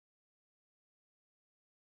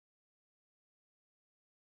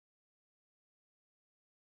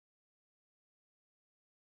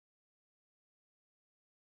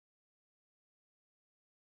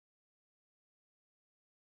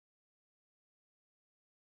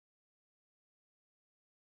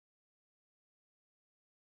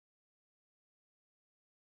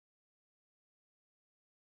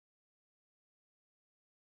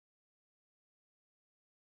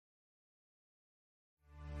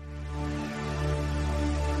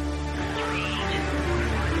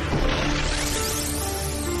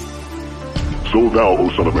So thou, O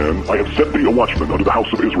son of man, I have set thee a watchman unto the house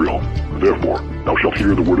of Israel. Therefore thou shalt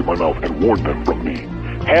hear the word of my mouth, and warn them from me.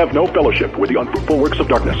 Have no fellowship with the unfruitful works of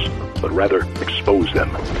darkness, but rather expose them.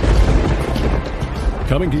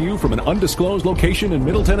 Coming to you from an undisclosed location in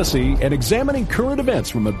Middle Tennessee and examining current events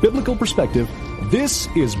from a biblical perspective, this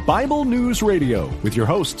is Bible News Radio with your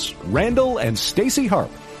hosts, Randall and Stacy Harp.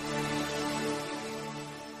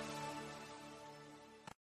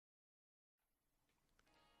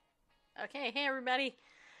 Okay, hey everybody.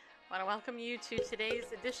 I want to welcome you to today's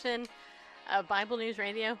edition of Bible News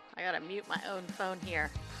Radio. I gotta mute my own phone here.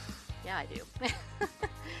 Yeah, I do.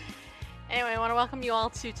 Anyway, I want to welcome you all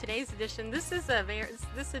to today's edition. This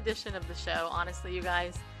edition of the show, honestly, you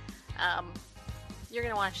guys, you're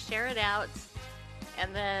going to want to share it out.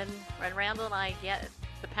 And then when Randall and I get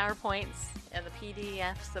the PowerPoints and the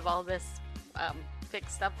PDFs of all this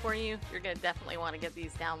fixed up for you, you're going to definitely want to get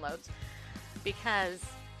these downloads. Because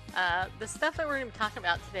the stuff that we're going to be talking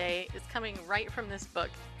about today is coming right from this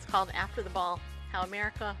book. It's called After the Ball, How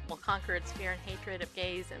America Will Conquer Its Fear and Hatred of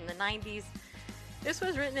Gays in the 90s. This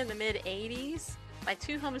was written in the mid-'80s by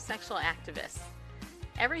two homosexual activists.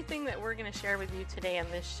 Everything that we're going to share with you today on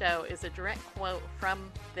this show is a direct quote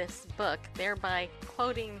from this book, thereby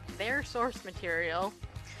quoting their source material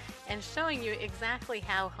and showing you exactly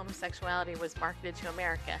how homosexuality was marketed to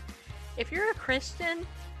America. If you're a Christian,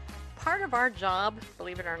 part of our job,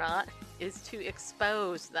 believe it or not, is to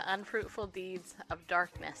expose the unfruitful deeds of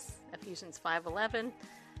darkness. Ephesians 5:11.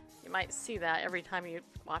 You might see that every time you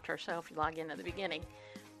watch our show if you log in at the beginning.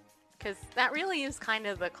 Because that really is kind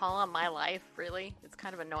of the call on my life, really. It's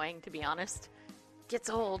kind of annoying, to be honest. Gets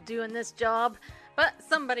old doing this job, but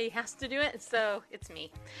somebody has to do it, so it's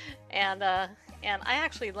me. And I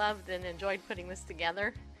actually loved and enjoyed putting this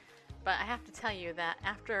together. But I have to tell you that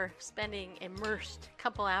after spending immersed a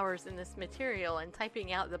couple hours in this material and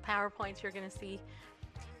typing out the PowerPoints you're going to see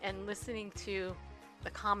and listening to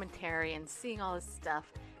the commentary and seeing all this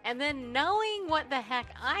stuff, and then knowing what the heck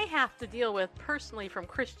I have to deal with personally from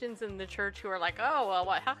Christians in the church who are like, oh, well,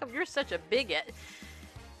 what, how come you're such a bigot?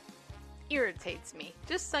 Irritates me,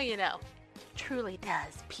 just so you know. Truly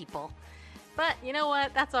does, people. But you know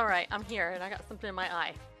what? That's all right. I'm here, and I got something in my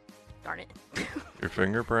eye. Darn it. Your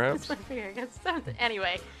finger, perhaps? It's my finger. It's something.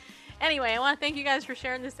 Anyway, I want to thank you guys for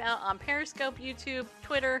sharing this out on Periscope, YouTube,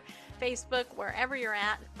 Twitter, Facebook, wherever you're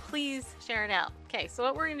at. Please share it out. Okay, so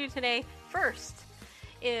what we're going to do today first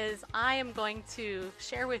is I am going to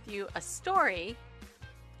share with you a story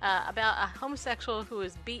about a homosexual who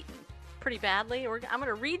was beaten pretty badly. I'm going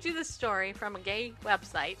to read you the story from a gay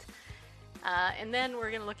website, and then we're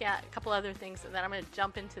going to look at a couple other things, and then I'm going to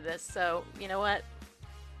jump into this. So, you know what?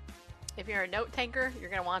 If you're a note taker, you're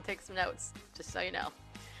going to want to take some notes, just so you know.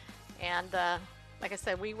 And like I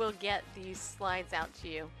said, we will get these slides out to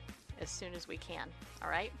you as soon as we can. All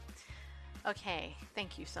right? Okay.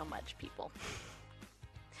 Thank you so much, people.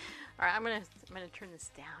 All right, I'm gonna turn this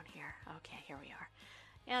down here. Okay, here we are.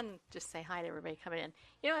 And just say hi to everybody coming in.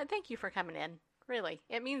 You know what? Thank you for coming in. Really.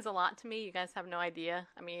 It means a lot to me. You guys have no idea.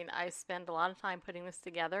 I mean, I spend a lot of time putting this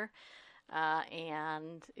together.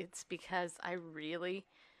 And it's because I really,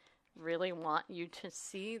 really want you to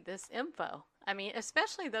see this info. I mean,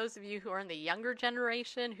 especially those of you who are in the younger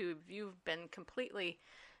generation, you've been completely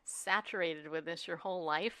saturated with this your whole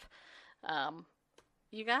life.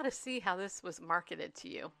 You got to see how this was marketed to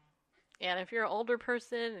you. And if you're an older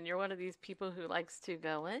person and you're one of these people who likes to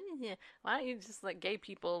go, yeah, why don't you just let gay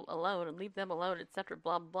people alone and leave them alone, etc.,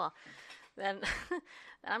 blah, blah, then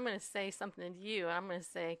I'm going to say something to you, and I'm going to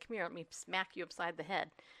say, come here, let me smack you upside the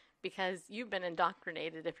head, because you've been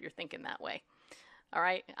indoctrinated if you're thinking that way. All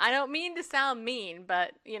right? I don't mean to sound mean,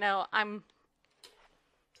 but, you know,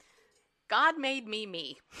 God made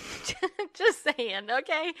me. Just saying,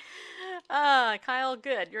 okay? Kyle,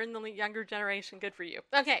 good. You're in the younger generation. Good for you.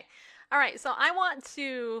 Okay. All right. So I'm going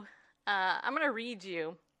to read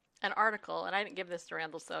you an article, and I didn't give this to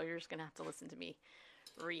Randall, so you're just going to have to listen to me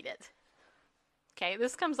read it. Okay.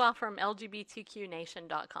 This comes off from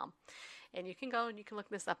LGBTQnation.com, and you can go and you can look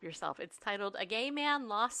this up yourself. It's titled, "A Gay Man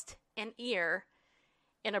Lost an Ear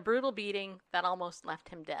in a Brutal Beating That Almost Left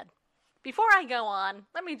Him Dead." Before I go on,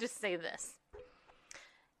 let me just say this.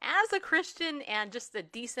 As a Christian and just a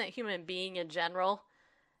decent human being in general,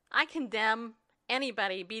 I condemn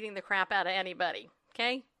anybody beating the crap out of anybody,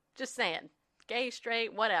 okay? Just saying. Gay,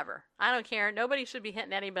 straight, whatever. I don't care. Nobody should be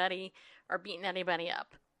hitting anybody or beating anybody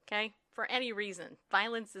up, okay? For any reason.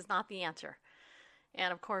 Violence is not the answer.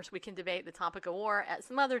 And, of course, we can debate the topic of war at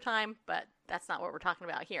some other time, but that's not what we're talking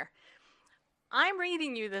about here. I'm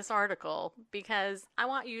reading you this article because I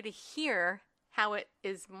want you to hear how it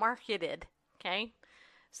is marketed, okay?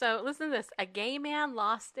 So listen to this. A gay man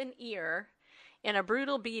lost an ear in a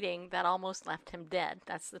brutal beating that almost left him dead.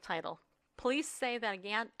 That's the title. Police say that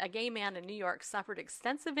a gay man in New York suffered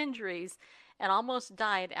extensive injuries and almost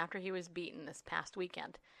died after he was beaten this past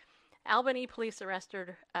weekend. Albany police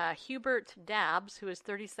arrested Hubert Dabbs, who is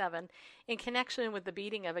 37, in connection with the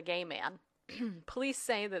beating of a gay man. Police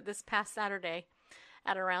say that this past Saturday,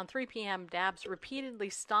 at around 3 p.m., Dabbs repeatedly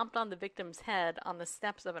stomped on the victim's head on the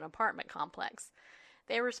steps of an apartment complex.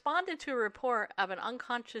 They responded to a report of an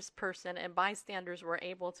unconscious person, and bystanders were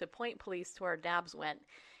able to point police to where Dabbs went,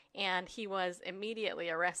 and he was immediately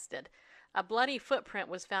arrested. A bloody footprint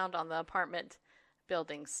was found on the apartment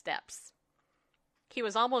building steps. He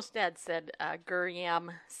was almost dead, said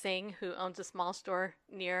Guryam Singh, who owns a small store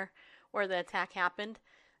near where the attack happened.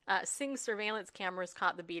 Singh's surveillance cameras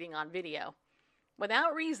caught the beating on video.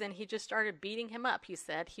 Without reason, he just started beating him up, he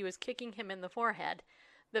said. He was kicking him in the forehead.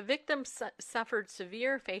 The victim suffered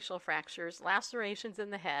severe facial fractures, lacerations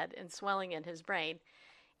in the head, and swelling in his brain.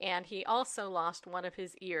 And he also lost one of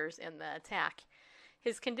his ears in the attack.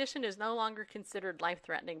 His condition is no longer considered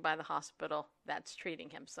life-threatening by the hospital that's treating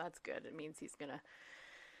him, so that's good. It means he's going to,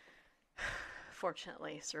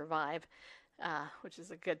 fortunately, survive, which is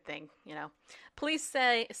a good thing, you know. Police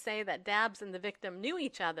say that Dabbs and the victim knew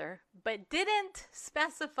each other, but didn't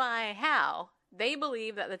specify how. They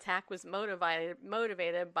believe that the attack was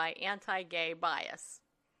motivated by anti-gay bias.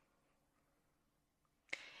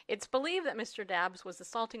 It's believed that Mr. Dabbs was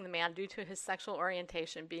assaulting the man due to his sexual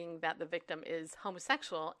orientation, being that the victim is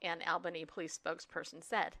homosexual, an Albany police spokesperson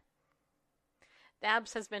said.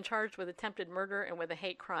 Dabbs has been charged with attempted murder and with a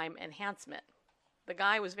hate crime enhancement. The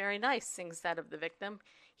guy was very nice, Singh said of the victim.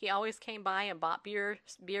 He always came by and bought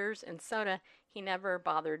beers and soda. He never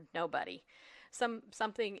bothered nobody.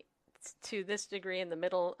 Something to this degree in the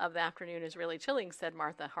middle of the afternoon is really chilling, said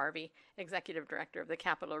Martha Harvey, executive director of the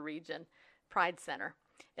Capital Region Pride Center.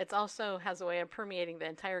 It also has a way of permeating the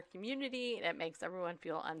entire community, and it makes everyone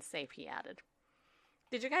feel unsafe, he added.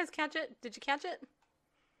 Did you guys catch it? Did you catch it?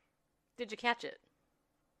 Did you catch it?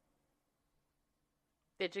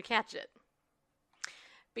 Did you catch it?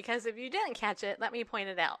 Because if you didn't catch it, let me point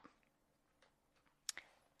it out.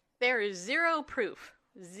 There is zero proof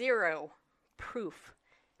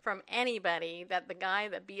from anybody that the guy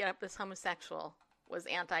that beat up this homosexual was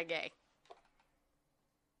anti-gay.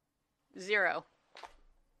 Zero.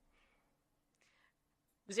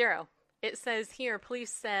 It says here,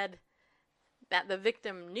 police said that the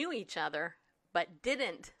victim knew each other, but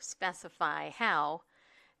didn't specify how.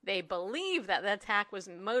 They believe that the attack was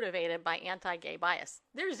motivated by anti-gay bias.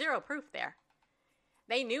 There's zero proof there.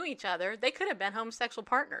 They knew each other. They could have been homosexual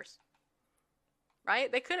partners, right?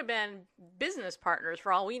 They could have been business partners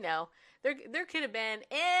for all we know. There could have been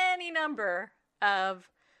any number of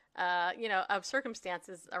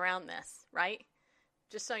circumstances around this, right?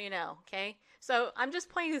 Just so you know, okay? So I'm just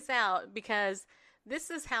pointing this out because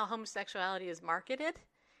this is how homosexuality is marketed,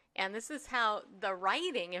 and this is how the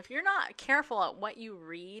writing, if you're not careful at what you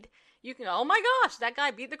read, you can go, oh my gosh, that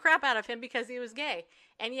guy beat the crap out of him because he was gay.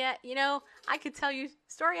 And yet, you know, I could tell you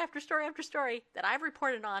story after story after story that I've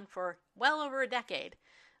reported on for well over a decade,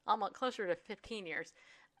 almost closer to 15 years,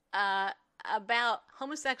 about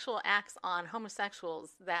homosexual acts on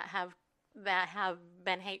homosexuals that have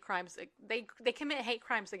been hate crimes. They commit hate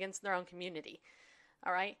crimes against their own community.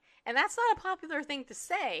 All right. And that's not a popular thing to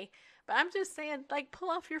say, but I'm just saying, like, pull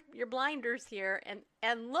off your blinders here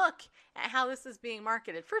and look at how this is being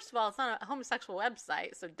marketed. First of all, it's on a homosexual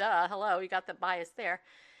website. So hello, you got the bias there.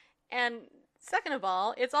 And second of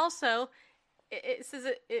all, it's also, it says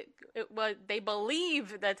they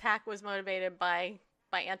believe the attack was motivated by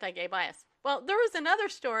anti-gay bias. Well, there was another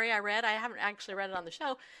story I read. I haven't actually read it on the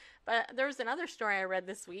show, but there was another story I read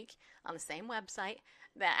this week on the same website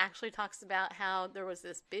that actually talks about how there was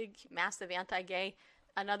this big, massive anti-gay,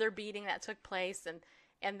 another beating that took place,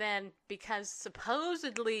 and then because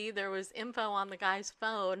supposedly there was info on the guy's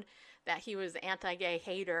phone that he was an anti-gay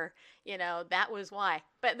hater, you know, that was why.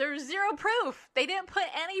 But there's zero proof. They didn't put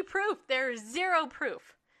any proof. There's zero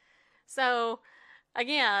proof. So,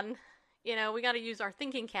 again, you know, we got to use our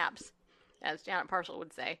thinking caps, as Janet Parcell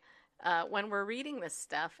would say, when we're reading this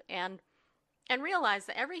stuff, and realize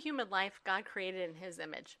that every human life God created in His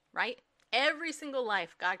image, right? Every single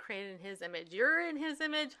life God created in His image. You're in His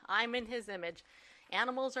image. I'm in His image.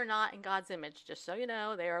 Animals are not in God's image. Just so you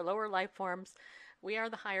know, they are lower life forms. We are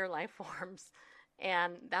the higher life forms.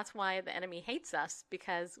 And that's why the enemy hates us,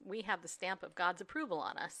 because we have the stamp of God's approval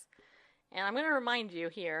on us. And I'm going to remind you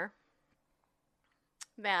here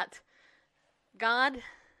that God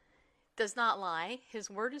does not lie. His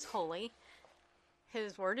word is holy.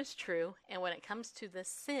 His word is true, and when it comes to the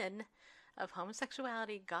sin of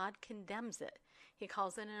homosexuality, God condemns it. He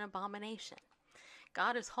calls it an abomination.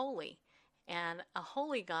 God is holy, and a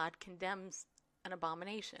holy God condemns an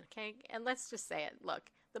abomination, okay? And let's just say it. Look,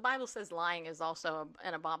 the Bible says lying is also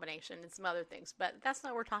an abomination and some other things, but that's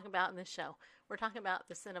not what we're talking about in this show. We're talking about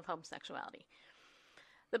the sin of homosexuality.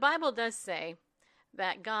 The Bible does say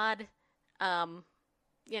that God,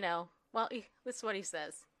 this is what he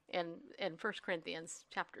says in 1 Corinthians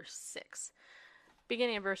chapter 6,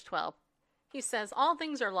 beginning in verse 12. He says, all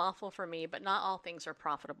things are lawful for me, but not all things are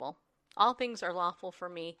profitable. All things are lawful for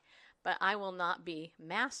me, but I will not be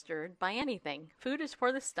mastered by anything. Food is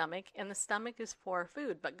for the stomach, and the stomach is for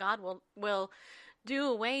food, but God will do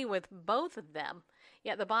away with both of them.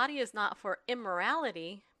 Yet the body is not for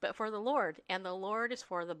immorality, but for the Lord, and the Lord is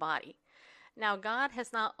for the body. Now God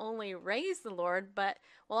has not only raised the Lord, but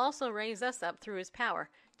will also raise us up through his power.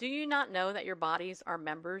 Do you not know that your bodies are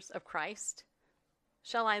members of Christ?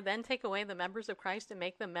 Shall I then take away the members of Christ and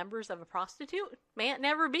make them members of a prostitute? May it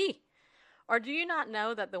never be. Or do you not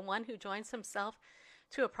know that the one who joins himself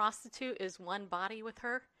to a prostitute is one body with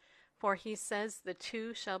her? For he says the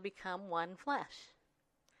two shall become one flesh.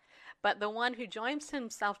 But the one who joins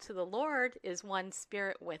himself to the Lord is one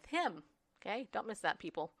spirit with him. Okay, don't miss that,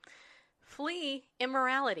 people. Flee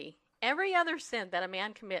immorality. Every other sin that a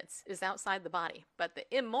man commits is outside the body, but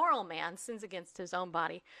the immoral man sins against his own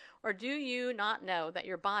body. Or do you not know that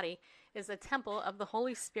your body is a temple of the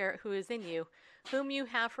Holy Spirit who is in you, whom you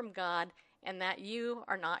have from God, and that you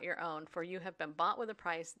are not your own, for you have been bought with a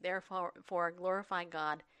price, therefore glorify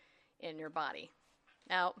God in your body.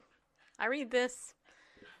 Now, I read this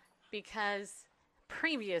because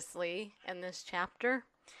previously in this chapter,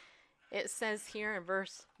 it says here in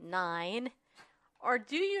verse 9, or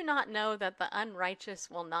do you not know that the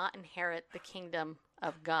unrighteous will not inherit the kingdom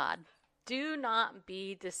of God? Do not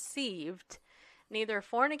be deceived. Neither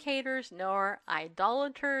fornicators, nor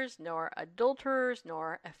idolaters, nor adulterers,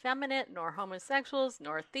 nor effeminate, nor homosexuals,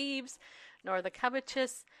 nor thieves, nor the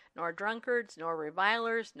covetous, nor drunkards, nor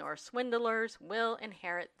revilers, nor swindlers will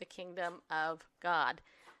inherit the kingdom of God.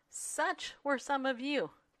 Such were some of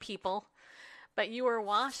you, people. But you were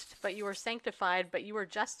washed, but you were sanctified, but you were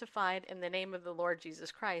justified in the name of the Lord Jesus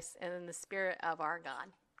Christ and in the Spirit of our God.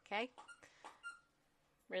 Okay?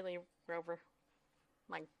 Really, Rover?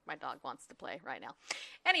 My dog wants to play right now.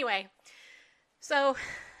 Anyway, so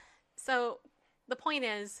the point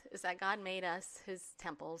is that God made us his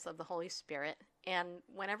temples of the Holy Spirit, and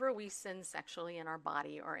whenever we sin sexually in our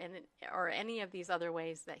body or any of these other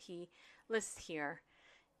ways that he lists here,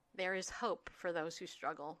 there is hope for those who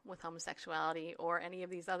struggle with homosexuality or any of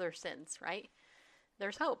these other sins, right?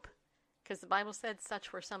 There's hope, because the Bible said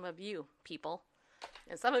such were some of you, people.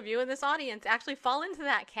 And some of you in this audience actually fall into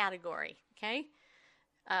that category, okay?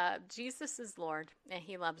 Jesus is Lord, and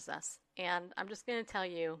he loves us. And I'm just going to tell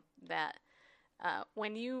you that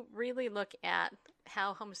when you really look at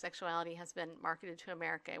how homosexuality has been marketed to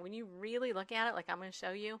America, when you really look at it, like I'm going to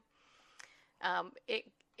show you,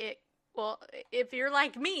 well, if you're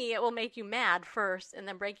like me, it will make you mad first and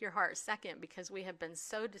then break your heart second, because we have been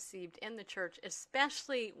so deceived in the church,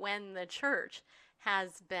 especially when the church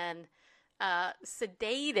has been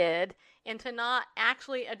sedated into not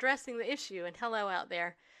actually addressing the issue. And hello out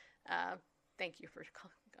there. Thank you for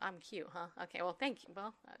I'm cute, huh? Okay, well, thank you.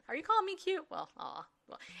 Well, are you calling me cute? Well,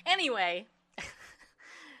 anyway.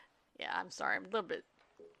 Yeah, I'm sorry. I'm a little bit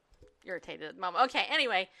irritated at the moment. Okay,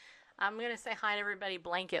 anyway. I'm going to say hi to everybody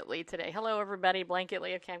blanketly today. Hello, everybody,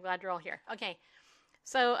 blanketly. Okay, I'm glad you're all here. Okay,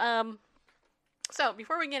 so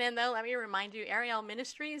before we get in, though, let me remind you, Ariel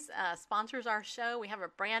Ministries sponsors our show. We have a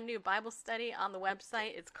brand new Bible study on the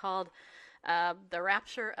website. It's called The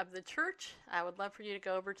Rapture of the Church. I would love for you to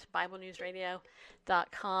go over to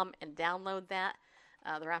BibleNewsRadio.com and download that,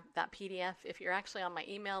 that PDF. If you're actually on my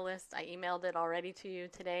email list, I emailed it already to you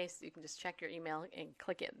today, so you can just check your email and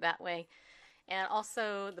click it that way. And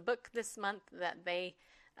also, the book this month that they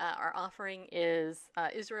are offering is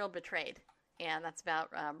Israel Betrayed. And that's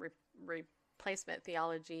about replacement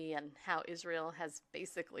theology and how Israel has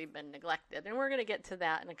basically been neglected. And we're going to get to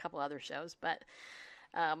that in a couple other shows. But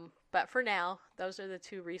for now, those are the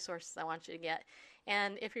two resources I want you to get.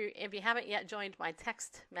 And if you haven't yet joined my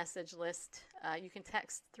text message list, you can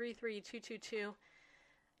text 33222.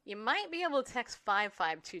 You might be able to text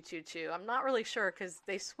 55222. I'm not really sure because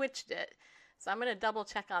they switched it. So I'm going to double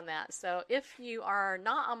check on that. So if you are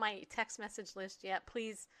not on my text message list yet,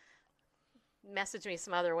 please message me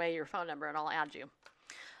some other way, your phone number, and I'll add you.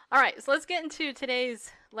 All right, so let's get into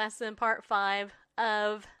today's lesson, part 5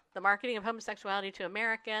 of the marketing of homosexuality to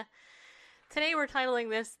America. today we're titling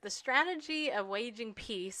this The Strategy of Waging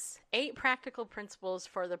Peace, 8 Practical Principles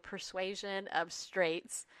for the Persuasion of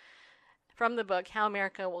Straights, from the book How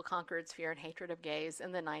America Will Conquer Its Fear and Hatred of Gays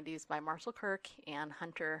in the 90s by Marshall Kirk and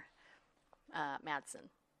Hunter Madsen.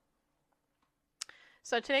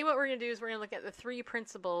 So today what we're going to do is we're going to look at the 3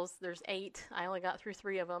 principles. There's 8. I only got through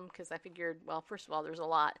 3 of them because I figured, well, first of all, there's a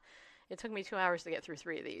lot. It took me 2 hours to get through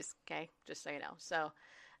 3 of these, okay, just so you know. So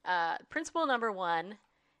principle number 1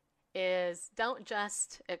 is don't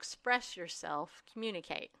just express yourself,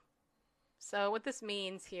 communicate. So what this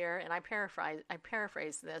means here, and I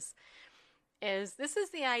paraphrase this is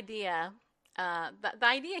the idea, the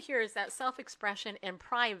idea here is that self-expression in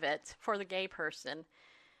private for the gay person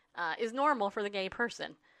is normal for the gay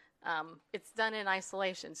person. It's done in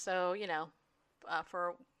isolation. So, you know,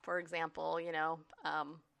 for example,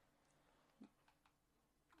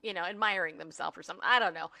 admiring themselves or something. I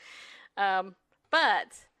don't know. But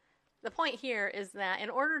the point here is that in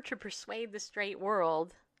order to persuade the straight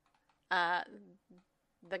world,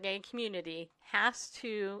 the gay community has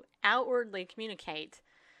to outwardly communicate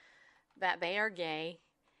that they are gay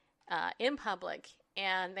in public,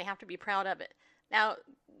 and they have to be proud of it. Now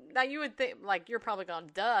you would think, like, you're probably going,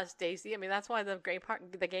 duh, Stacy. I mean, that's why the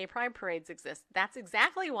gay pride parades exist. That's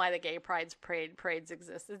exactly why the gay parades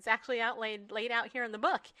exist. It's actually laid out here in the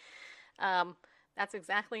book. That's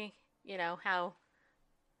exactly, how,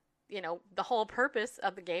 the whole purpose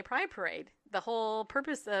of the gay pride parade, the whole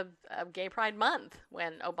purpose of Gay Pride Month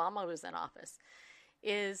when Obama was in office,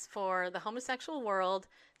 is for the homosexual world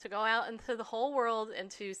to go out into the whole world and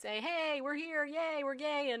to say, hey, we're here, yay, we're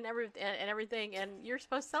gay, and everything, and you're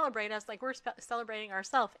supposed to celebrate us like we're celebrating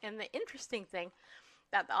ourselves. And the interesting thing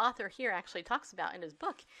that the author here actually talks about in his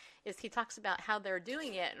book is he talks about how they're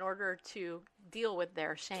doing it in order to deal with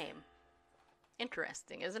their shame.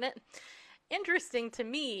 Interesting, isn't it? Interesting to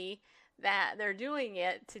me that they're doing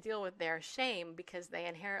it to deal with their shame because they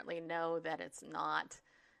inherently know that it's not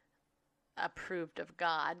approved of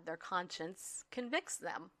God. Their conscience convicts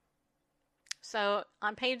them. So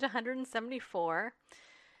on page 174,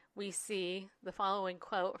 we see the following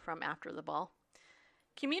quote from After the Ball.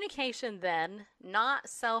 Communication, then, not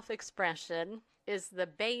self-expression, is the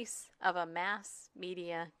base of a mass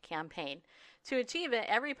media campaign. To achieve it,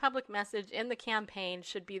 every public message in the campaign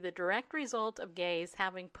should be the direct result of gays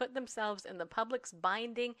having put themselves in the public's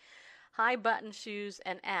binding high-button shoes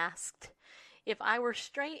and asked, if I were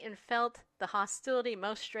straight and felt the hostility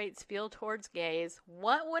most straights feel towards gays,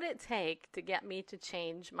 what would it take to get me to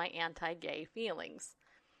change my anti-gay feelings?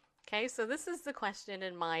 Okay, so this is the question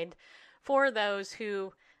in mind for those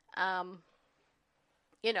who, are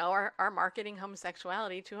marketing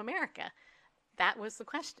homosexuality to America. That was the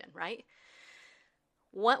question, right?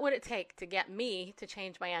 What would it take to get me to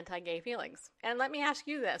change my anti-gay feelings? And let me ask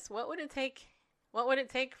you this. What would it take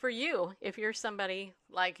for you if you're somebody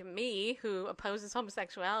like me who opposes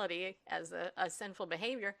homosexuality as a sinful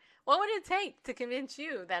behavior? What would it take to convince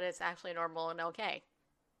you that it's actually normal and okay?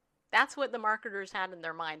 That's what the marketers had in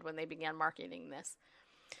their mind when they began marketing this.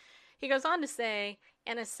 He goes on to say,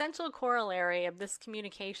 an essential corollary of this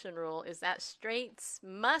communication rule is that straights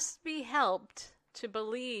must be helped to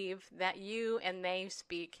believe that you and they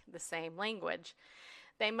speak the same language.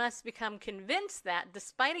 They must become convinced that,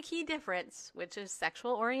 despite a key difference, which is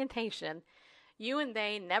sexual orientation, you and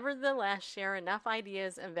they nevertheless share enough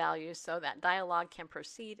ideas and values so that dialogue can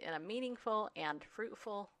proceed in a meaningful and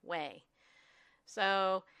fruitful way.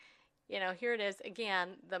 So, here it is.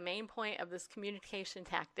 Again, the main point of this communication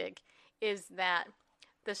tactic is that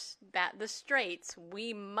the straights,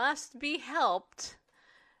 we must be helped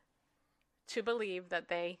to believe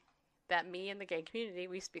that me and the gay community,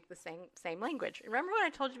 we speak the same language. Remember what I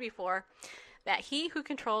told you before? That he who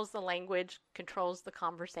controls the language controls the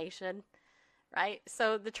conversation, right?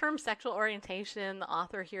 So the term sexual orientation, the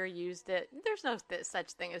author here used it. There's no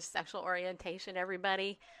such thing as sexual orientation,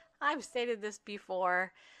 everybody. I've stated this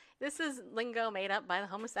before. This is lingo made up by the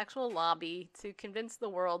homosexual lobby to convince the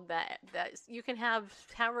world that you can have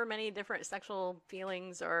however many different sexual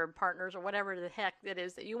feelings or partners or whatever the heck it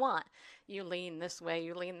is that you want. You lean this way,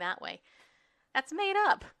 you lean that way. That's made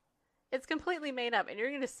up. It's completely made up, and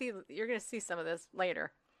you're going to see some of this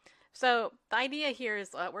later. So the idea here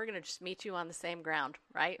is we're going to just meet you on the same ground,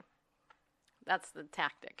 right? That's the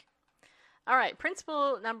tactic. All right,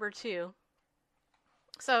 principle number 2.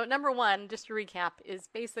 So number 1, just to recap, is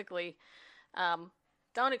basically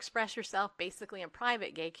don't express yourself basically in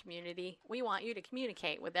private gay community. We want you to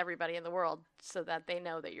communicate with everybody in the world so that they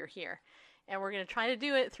know that you're here. And we're going to try to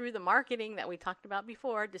do it through the marketing that we talked about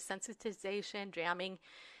before, desensitization, jamming,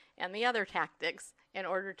 and the other tactics in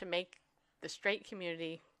order to make the straight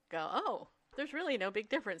community go, oh, there's really no big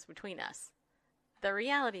difference between us. The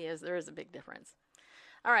reality is there is a big difference.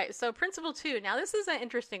 All right, so principle 2. Now, this is an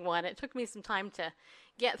interesting one. It took me some time to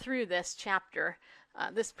get through this chapter,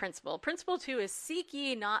 this principle. Principle 2 is seek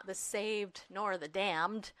ye not the saved nor the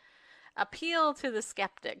damned. Appeal to the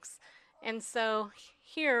skeptics. And so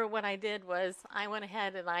here what I did was I went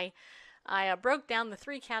ahead and I broke down the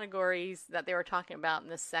 3 categories that they were talking about in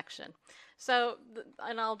this section. So,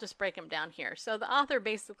 and I'll just break them down here. So the author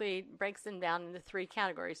basically breaks them down into 3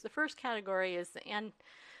 categories. The first category is the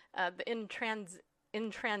intransigent.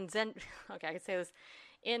 Okay, I can say this.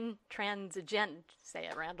 Intransigent. Say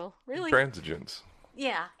it, Randall. Really? Intransigence.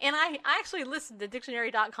 Yeah, and I actually listened to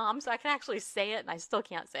dictionary.com, so I can actually say it, and I still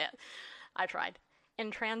can't say it. I tried.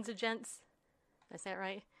 Intransigence. Did I say it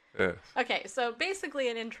right? Yes. Okay, so basically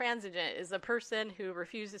an intransigent is a person who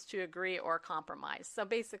refuses to agree or compromise. So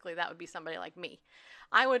basically that would be somebody like me.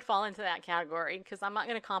 I would fall into that category because I'm not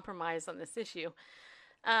going to compromise on this issue.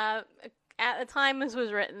 At the time this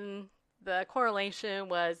was written, the correlation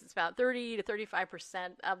was it's about 30 to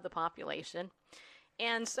 35% of the population.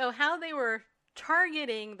 And so how they were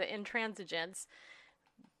targeting the intransigents,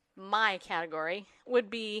 my category, would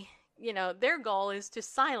be, their goal is to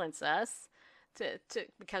silence us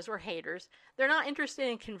because we're haters. They're not interested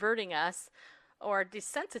in converting us or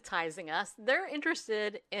desensitizing us. They're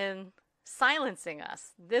interested in silencing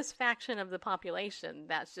us. This faction of the population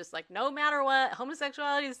that's just like, no matter what,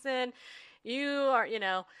 homosexuality is sin, you are,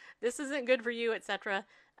 this isn't good for you, etc.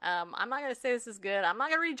 I'm not going to say this is good. I'm not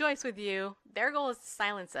going to rejoice with you. Their goal is to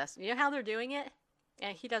silence us. You know how they're doing it?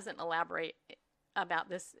 And he doesn't elaborate about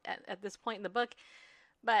this at this point in the book.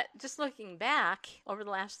 But just looking back over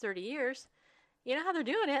the last 30 years, you know how they're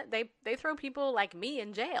doing it? They throw people like me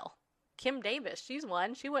in jail. Kim Davis, she's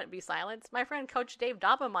one. She wouldn't be silenced. My friend Coach Dave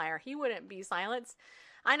Dobbemeyer, he wouldn't be silenced.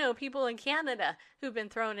 I know people in Canada who've been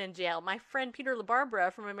thrown in jail. My friend Peter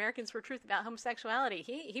LaBarbera from Americans for Truth About Homosexuality,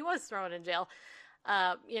 he was thrown in jail.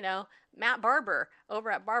 Matt Barber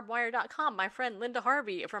over at barbedwire.com. My friend Linda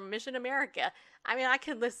Harvey from Mission America. I mean, I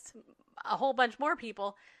could list a whole bunch more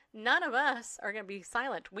people. None of us are going to be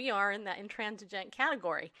silent. We are in that intransigent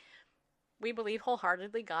category. We believe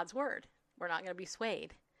wholeheartedly God's word. We're not going to be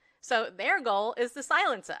swayed. So their goal is to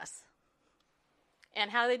silence us.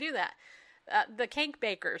 And how do they do that? The cake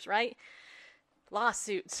bakers, right?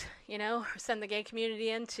 Lawsuits, send the gay community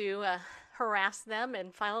in to harass them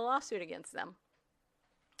and file a lawsuit against them.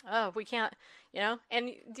 Oh, we can't,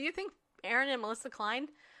 And do you think Aaron and Melissa Klein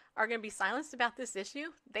are going to be silenced about this issue?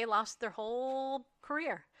 They lost their whole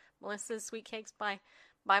career. Melissa's Sweet Cakes by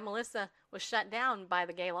Melissa was shut down by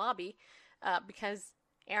the gay lobby because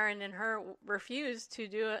Aaron and her refused to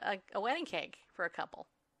do a wedding cake for a couple.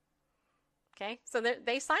 Okay, so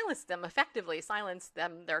they silenced them, effectively silenced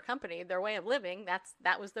them, their company, their way of living.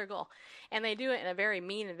 That was their goal. And they do it in a very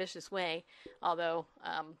mean and vicious way, although,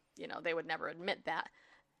 they would never admit that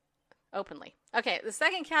openly. Okay, the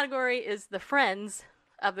second category is the friends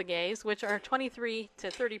of the gays, which are 23 to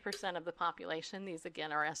 30% of the population. These,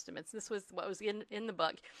 again, are estimates. This was what was in the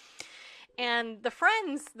book. And the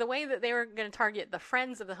friends, the way that they were going to target the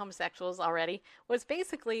friends of the homosexuals already was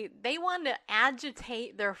basically they wanted to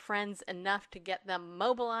agitate their friends enough to get them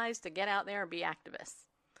mobilized to get out there and be activists,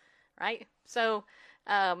 right? So,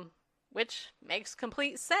 which makes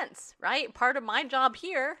complete sense, right? Part of my job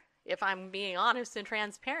here, if I'm being honest and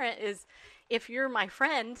transparent, is if you're my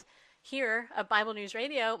friend here at Bible News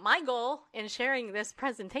Radio, my goal in sharing this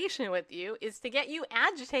presentation with you is to get you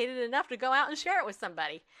agitated enough to go out and share it with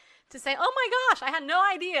somebody. To say, oh my gosh, I had no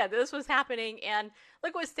idea this was happening, and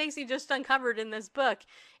look what Stacy just uncovered in this book,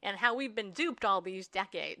 and how we've been duped all these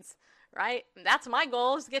decades, right? And that's my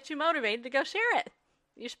goal, is to get you motivated to go share it.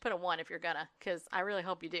 You should put a 1 if you're gonna, because I really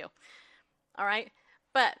hope you do. All right?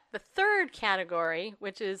 But the third category,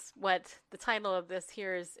 which is what the title of this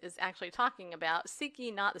here is actually talking about, seek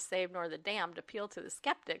ye not the saved nor the damned, appeal to the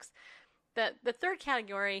skeptics. The third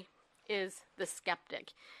category is the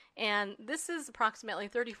skeptic. And this is approximately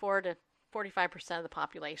 34 to 45% of the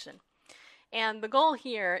population. And the goal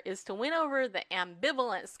here is to win over the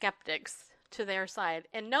ambivalent skeptics to their side.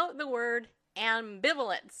 And note the word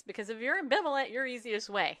ambivalence, because if you're ambivalent, you're easiest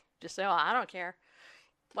way. Just say, oh, I don't care.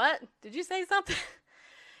 What? Did you say something?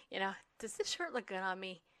 Does this shirt look good on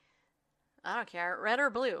me? I don't care. Red or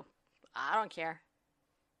blue? I don't care.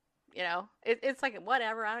 It's like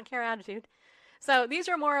whatever, I don't care attitude. So these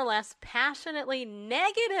are more or less passionately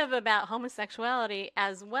negative about homosexuality,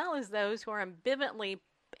 as well as those who are ambivalently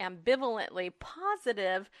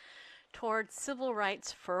positive towards civil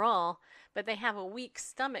rights for all, but they have a weak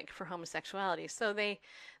stomach for homosexuality. So they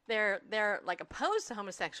they're like opposed to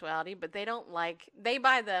homosexuality, but they don't like, they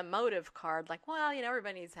buy the motive card, like, well,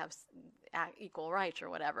 everybody needs to have equal rights or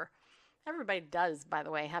whatever. Everybody does, by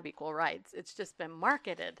the way, have equal rights. It's just been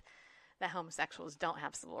marketed that homosexuals don't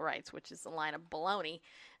have civil rights, which is a line of baloney.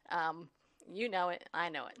 You know it, I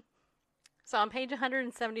know it. So on page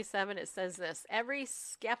 177, it says this: every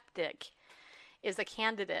skeptic is a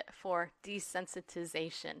candidate for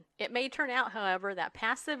desensitization. It may turn out, however, that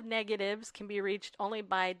passive negatives can be reached only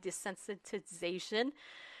by desensitization,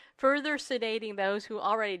 further sedating those who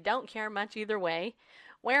already don't care much either way,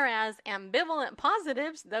 whereas ambivalent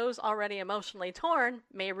positives, those already emotionally torn,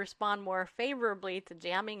 may respond more favorably to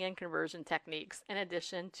jamming and conversion techniques in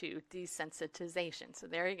addition to desensitization. So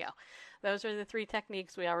there you go. Those are the three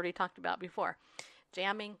techniques we already talked about before: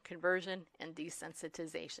 jamming, conversion, and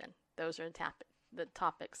desensitization. Those are the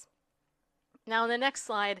topics. Now, on the next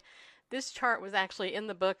slide, this chart was actually in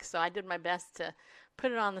the book, so I did my best to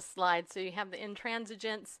put it on the slide. So you have the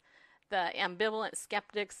intransigents, the ambivalent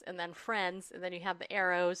skeptics, and then friends, and then you have the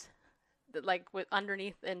arrows. Like with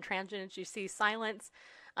underneath intransigents, you see silence.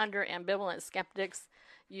 Under ambivalent skeptics,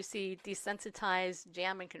 you see desensitize,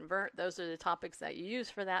 jam, and convert. Those are the topics that you use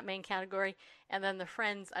for that main category. And then the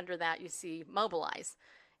friends, under that, you see mobilize.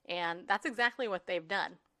 And that's exactly what they've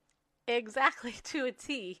done. Exactly to a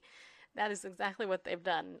T. That is exactly what they've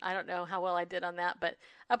done. I don't know how well I did on that, but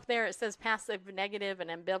up there it says passive, negative, and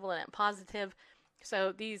ambivalent and positive.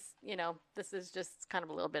 So these, this is just kind of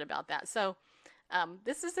a little bit about that. So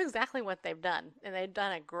this is exactly what they've done, and they've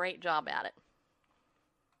done a great job at it.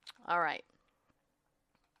 All right.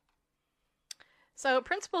 So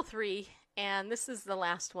principle 3, and this is the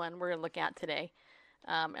last one we're going to look at today.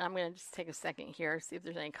 And I'm going to just take a second here, see if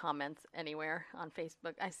there's any comments anywhere on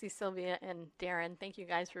Facebook. I see Sylvia and Darren. Thank you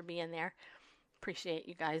guys for being there. Appreciate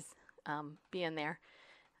you guys being there,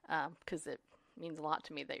 because it means a lot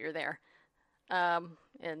to me that you're there.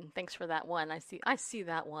 And thanks for that one. I see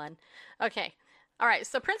that one. Okay. All right.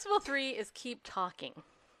 So principle 3 is keep talking.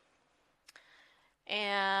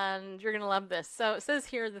 And you're going to love this. So it says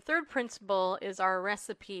here, the third principle is our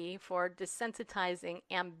recipe for desensitizing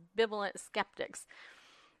ambivalent skeptics.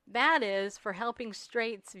 That is for helping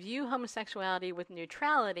straights view homosexuality with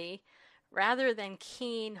neutrality rather than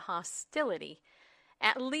keen hostility.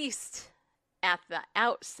 At least at the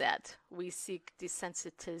outset, we seek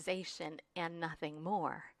desensitization and nothing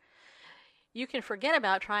more. You can forget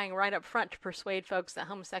about trying right up front to persuade folks that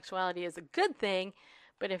homosexuality is a good thing,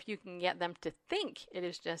 but if you can get them to think it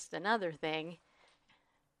is just another thing,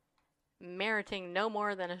 meriting no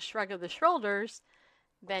more than a shrug of the shoulders,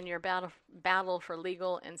 then your battle for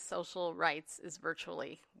legal and social rights is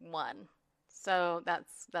virtually won. So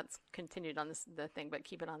that's continued on the thing, but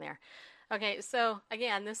keep it on there. Okay, so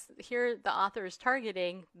again, here the author is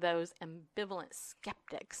targeting those ambivalent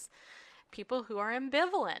skeptics, people who are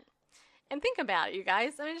ambivalent. And think about it, you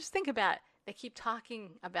guys. I mean, just think about it. They keep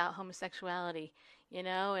talking about homosexuality,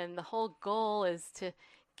 and the whole goal is to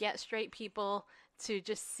get straight people to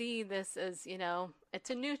just see this as, it's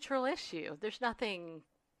a neutral issue. There's nothing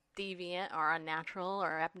deviant or unnatural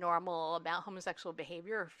or abnormal about homosexual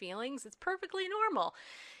behavior or feelings. It's perfectly normal,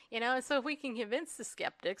 and so if we can convince the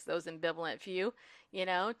skeptics, those ambivalent few,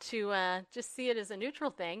 to just see it as a neutral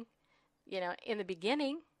thing, in the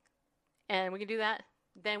beginning, and we can do that,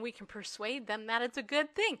 then we can persuade them that it's a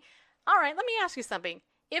good thing. All right, let me ask you something.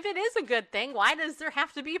 If it is a good thing, why does there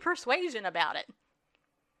have to be persuasion about it?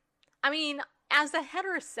 I mean, as a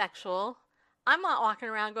heterosexual, I'm not walking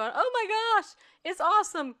around going, oh my gosh, it's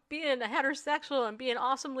awesome being a heterosexual and being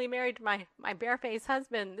awesomely married to my barefaced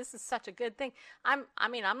husband. This is such a good thing. I'm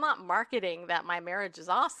not marketing that my marriage is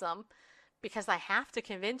awesome because I have to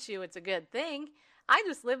convince you it's a good thing. I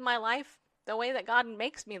just live my life the way that God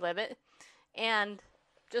makes me live it, and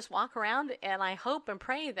just walk around, and I hope and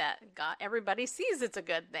pray that everybody sees it's a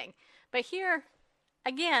good thing. But here,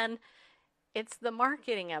 again, it's the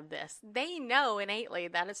marketing of this. They know innately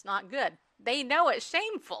that it's not good. They know it's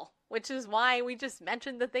shameful, which is why we just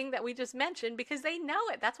mentioned the thing that we just mentioned, because they know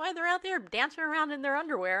it. That's why they're out there dancing around in their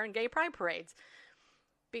underwear in gay pride parades,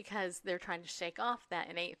 because they're trying to shake off that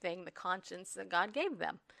innate thing, the conscience that God gave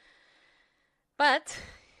them. But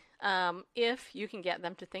if you can get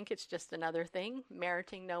them to think it's just another thing,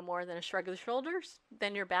 meriting no more than a shrug of the shoulders,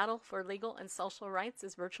 then your battle for legal and social rights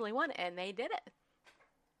is virtually won. And they did it.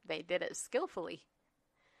 They did it skillfully.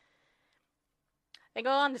 They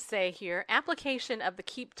go on to say here, application of the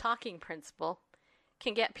keep talking principle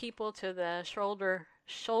can get people to the shoulder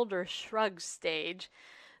shrug stage.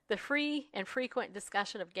 The free and frequent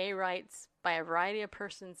discussion of gay rights by a variety of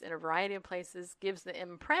persons in a variety of places gives the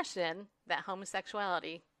impression that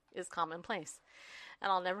homosexuality is commonplace.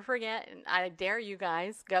 And I'll never forget, and I dare you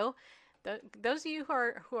guys, those of you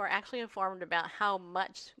who are actually informed about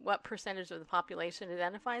what percentage of the population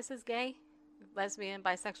identifies as gay, lesbian,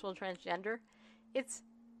 bisexual, transgender, it's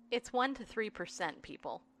 1 to 3%,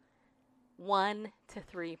 people. 1 to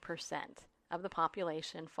 3% of the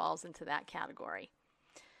population falls into that category.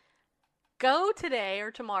 Go today or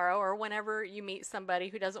tomorrow or whenever you meet somebody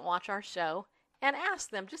who doesn't watch our show and ask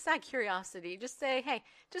them, just out of curiosity, just say, hey,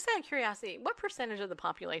 just out of curiosity, what percentage of the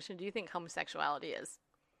population do you think homosexuality is?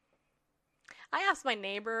 I asked my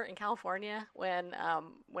neighbor in California when I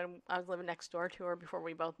was living next door to her before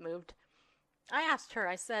we both moved. I asked her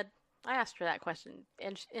that question,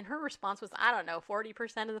 and her response was, I don't know,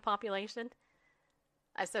 40% of the population.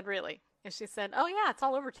 I said, really? And she said, oh yeah, it's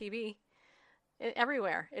all over TV.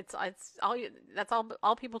 Everywhere. It's all that's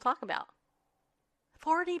all people talk about.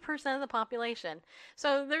 40% of the population.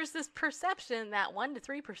 So there's this perception that 1 to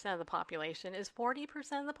 3% of the population is 40%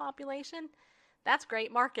 of the population. That's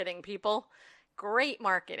great marketing, people. Great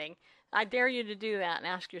marketing. I dare you to do that and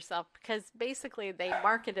ask yourself, because basically they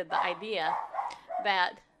marketed the idea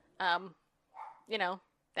that,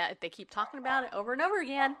 that if they keep talking about it over and over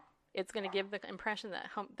again, it's going to give the impression that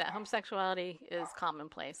homosexuality is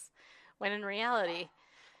commonplace, when in reality,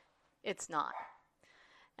 it's not.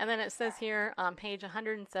 And then it says here on page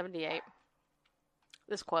 178,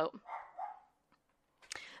 this quote: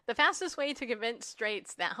 "The fastest way to convince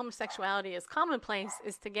straights that homosexuality is commonplace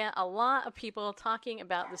is to get a lot of people talking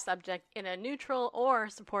about the subject in a neutral or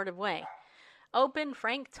supportive way. Open,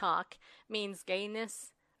 frank talk means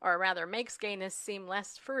gayness, or rather makes gayness seem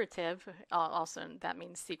less furtive, also that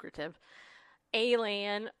means secretive,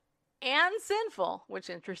 alien, and sinful," which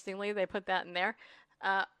interestingly they put that in there,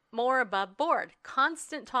 more above board.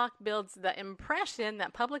 Constant talk builds the impression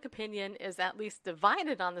that public opinion is at least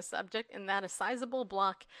divided on the subject, and that a sizable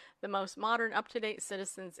block, the most modern, up-to-date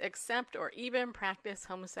citizens, accept or even practice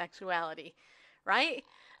homosexuality. Right?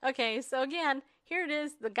 Okay, so again, here it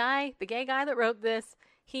is, the gay guy that wrote this,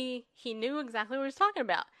 he knew exactly what he was talking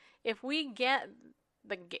about. If we get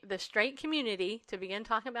the straight community to begin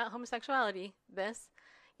talking about homosexuality, this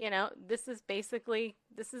is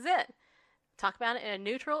it. Talk about it in a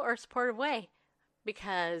neutral or supportive way,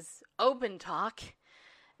 because open talk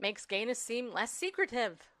makes gayness seem less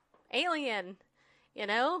secretive, alien,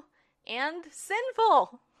 and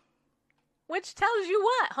sinful. Which tells you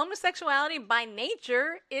what? Homosexuality by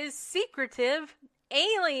nature is secretive,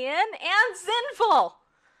 alien, and sinful.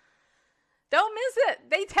 Don't miss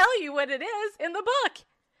it. They tell you what it is in the book.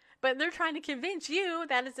 But they're trying to convince you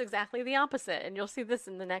that it's exactly the opposite. And you'll see this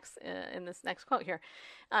in this next quote here.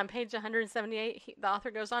 On page 178, the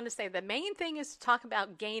author goes on to say, "The main thing is to talk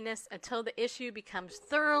about gayness until the issue becomes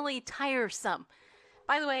thoroughly tiresome."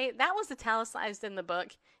 By the way, that was italicized in the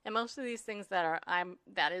book. And most of these things that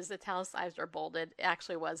is italicized or bolded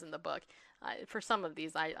actually was in the book. For some of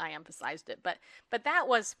these, I emphasized it, but that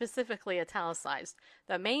was specifically italicized.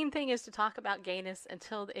 The main thing is to talk about gayness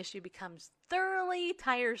until the issue becomes thoroughly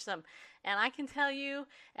tiresome. And I can tell you,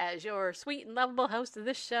 as your sweet and lovable host of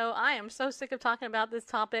this show, I am so sick of talking about this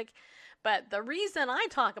topic. But the reason I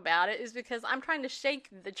talk about it is because I'm trying to shake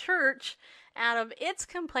the church out of its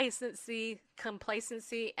complacency,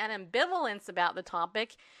 and ambivalence about the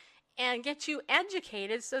topic, and get you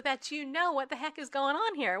educated so that you know what the heck is going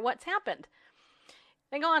on here, what's happened.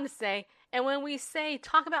 They go on to say, and when we say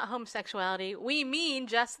talk about homosexuality, we mean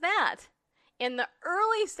just that. In the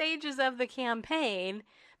early stages of the campaign,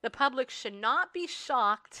 the public should not be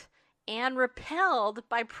shocked and repelled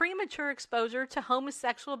by premature exposure to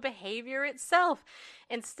homosexual behavior itself.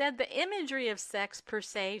 Instead, the imagery of sex per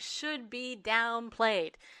se should be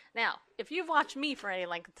downplayed. Now, if you've watched me for any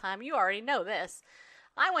length of time, you already know this.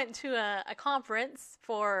 I went to a conference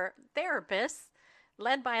for therapists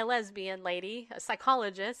led by a lesbian lady, a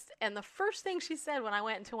psychologist, and the first thing she said when I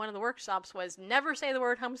went into one of the workshops was, "Never say the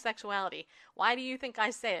word homosexuality." Why do you think I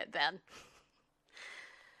say it then?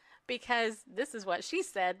 Because this is what she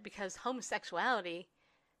said, because homosexuality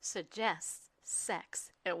suggests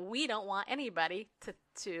sex, and we don't want anybody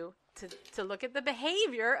to look at the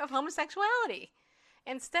behavior of homosexuality.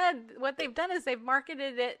 Instead, what they've done is they've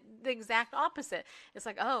marketed it the exact opposite. It's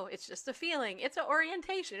like, oh, it's just a feeling. It's an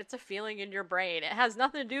orientation. It's a feeling in your brain. It has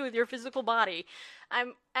nothing to do with your physical body.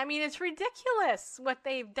 I mean, it's ridiculous what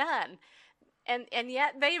they've done. And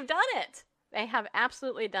yet they've done it. They have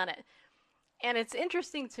absolutely done it. And it's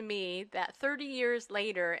interesting to me that 30 years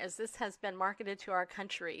later, as this has been marketed to our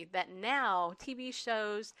country, that now TV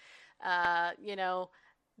shows,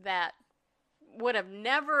 that would have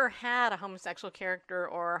never had a homosexual character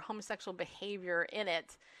or homosexual behavior in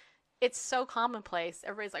it, it's so commonplace.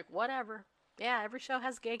 Everybody's like, whatever. Yeah, every show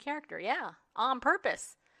has a gay character. Yeah, on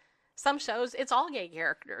purpose. Some shows, it's all gay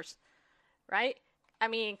characters, right? I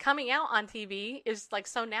mean, coming out on TV is like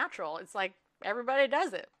so natural. It's like everybody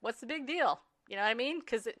does it. What's the big deal? You know what I mean?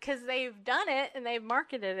 Because they've done it and they've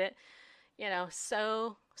marketed it,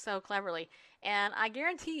 so cleverly. And I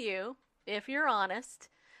guarantee you, if you're honest,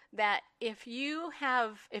 that if you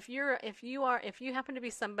happen to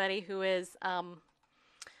be somebody who is, I'm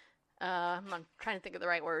trying to think of the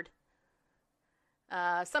right word.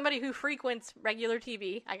 Somebody who frequents regular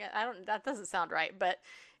TV. That doesn't sound right, but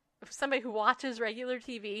somebody who watches regular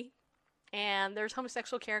TV, and there's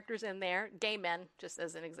homosexual characters in there, gay men, just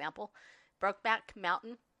as an example. Brokeback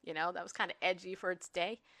Mountain, that was kind of edgy for its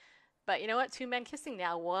day. But you know what? Two men kissing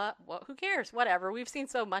now. What? Who cares? Whatever. We've seen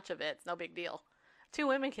so much of it. It's no big deal. Two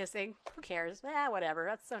women kissing. Who cares? Whatever.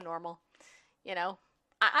 That's so normal.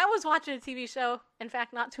 I was watching a TV show, in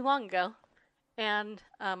fact, not too long ago, and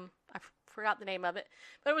I forgot the name of it,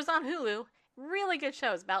 but it was on Hulu. Really good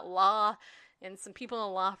show. It's about law and some people in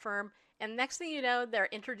a law firm. And next thing you know, they're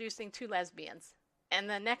introducing two lesbians. And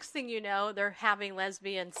the next thing you know, they're having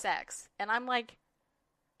lesbian sex. And I'm like,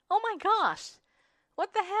 oh my gosh,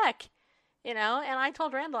 what the heck? And I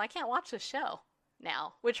told Randall, I can't watch this show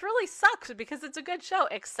now, which really sucks because it's a good show,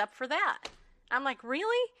 except for that. I'm like,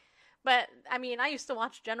 really? But, I mean, I used to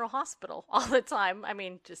watch General Hospital all the time. I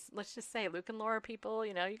mean, let's just say Luke and Laura people,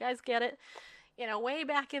 you guys get it. Way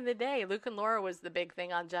back in the day, Luke and Laura was the big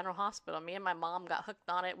thing on General Hospital. Me and my mom got hooked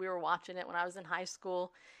on it. We were watching it when I was in high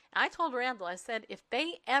school. And I told Randall, I said, if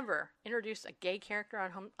they ever introduce a gay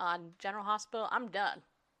character on General Hospital, I'm done.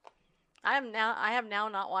 I have now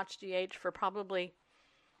not watched GH for probably,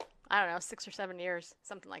 I don't know, 6 or 7 years,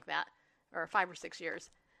 something like that, or 5 or 6 years.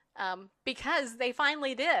 Because they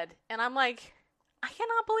finally did. And I'm like, I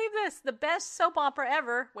cannot believe this. The best soap opera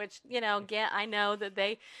ever, which, I know that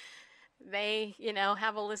they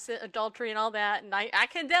have illicit adultery and all that. And I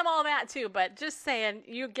condemn all that too. But just saying,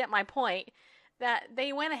 you get my point, that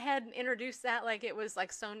they went ahead and introduced that like it was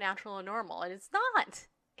like so natural and normal. And it's not.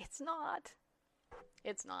 It's not.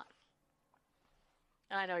 It's not.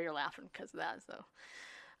 And I know you're laughing because of that. So,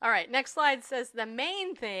 all right. Next slide says the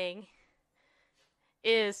main thing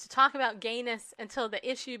is to talk about gayness until the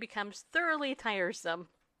issue becomes thoroughly tiresome,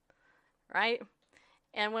 right?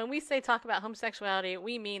 And when we say talk about homosexuality,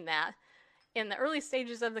 we mean that. In the early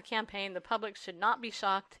stages of the campaign, the public should not be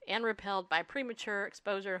shocked and repelled by premature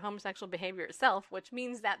exposure to homosexual behavior itself, which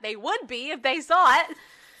means that they would be if they saw it.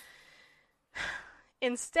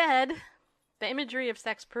 Instead, the imagery of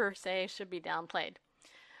sex per se should be downplayed.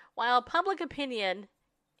 While public opinion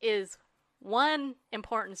is one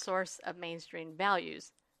important source of mainstream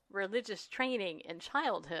values, religious training in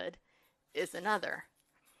childhood is another.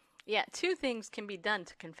 Yet two things can be done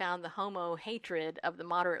to confound the homo hatred of the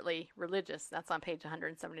moderately religious. That's on page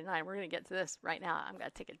 179. We're going to get to this right now. I'm going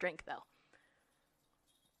to take a drink, though.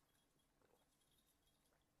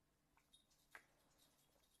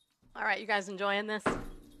 All right, you guys enjoying this?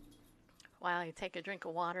 While you take a drink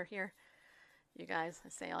of water here. You guys, I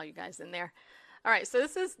say all you guys in there. All right, so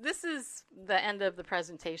this is the end of the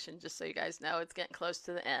presentation, just so you guys know. It's getting close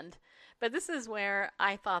to the end. But this is where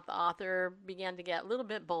I thought the author began to get a little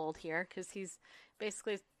bit bold here, because he's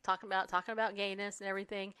basically talking about gayness and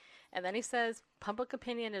everything. And then he says, public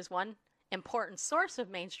opinion is one important source of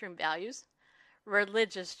mainstream values.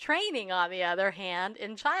 Religious training, on the other hand,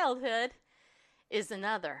 in childhood is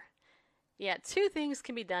another. Yet two things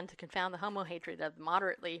can be done to confound the homo hatred of the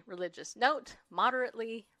moderately religious. Note,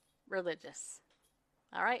 moderately religious.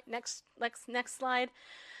 All right, next slide.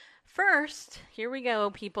 First, here we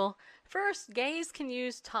go, people. First, gays can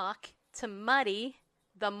use talk to muddy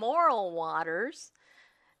the moral waters.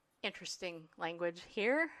 Interesting language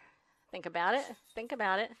here. Think about it.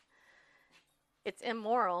 It's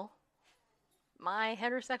immoral. My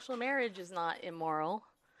heterosexual marriage is not immoral.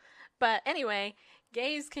 But anyway,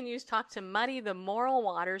 gays can use talk to muddy the moral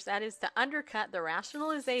waters, that is, to undercut the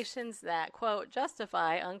rationalizations that, quote,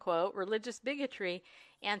 justify, unquote, religious bigotry,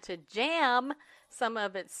 and to jam some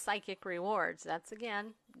of its psychic rewards. That's,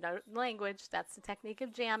 again, no language. That's the technique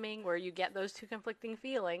of jamming, where you get those two conflicting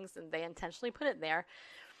feelings, and they intentionally put it there.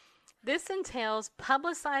 This entails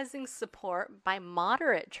publicizing support by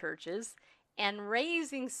moderate churches and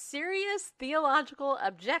raising serious theological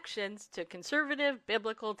objections to conservative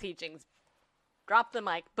biblical teachings. Drop the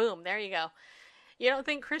mic. Boom. There you go. You don't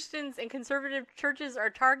think Christians and conservative churches are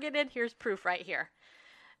targeted? Here's proof right here.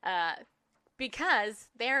 Because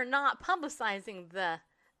they're not publicizing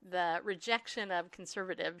the rejection of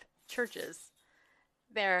conservative churches.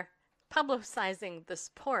 They're publicizing the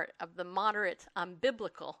support of the moderate,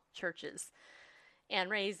 biblical churches. and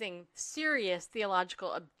raising serious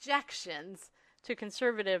theological objections to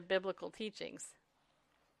conservative biblical teachings.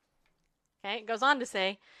 Okay, it goes on to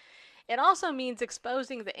say, it also means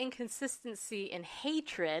exposing the inconsistency and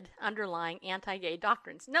hatred underlying anti-gay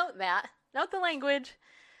doctrines. Note that. Note the language.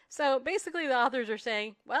 So basically the authors are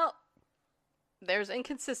saying, well, there's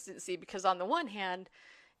inconsistency because on the one hand,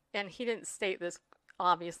 and he didn't state this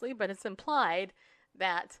obviously, but it's implied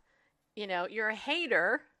that, you're a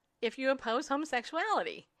hater if you oppose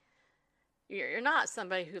homosexuality. You're not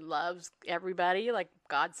somebody who loves everybody like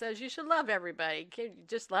God says you should love everybody.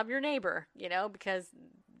 Just love your neighbor, because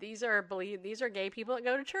these are gay people that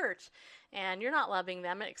go to church, and you're not loving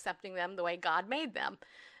them and accepting them the way God made them.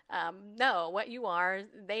 No, what you are,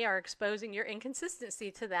 they are exposing your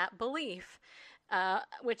inconsistency to that belief,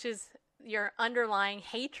 which is your underlying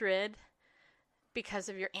hatred because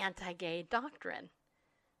of your anti-gay doctrine.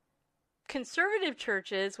 Conservative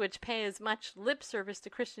churches, which pay as much lip service to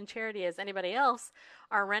Christian charity as anybody else,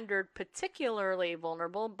 are rendered particularly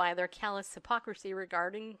vulnerable by their callous hypocrisy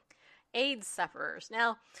regarding AIDS sufferers.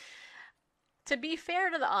 Now, to be fair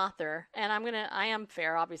to the author, and I am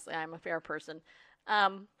fair, obviously I'm a fair person,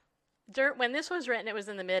 when this was written, it was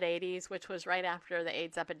in the mid-'80s, which was right after the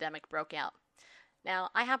AIDS epidemic broke out.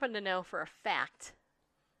 Now, I happen to know for a fact,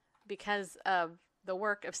 because of the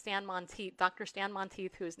work of Dr. Stan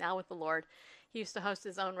Monteith, who is now with the Lord. He used to host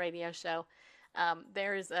his own radio show.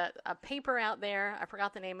 There's a paper out there. I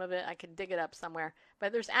forgot the name of it. I could dig it up somewhere.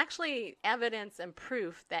 But there's actually evidence and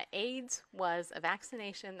proof that AIDS was a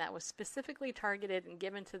vaccination that was specifically targeted and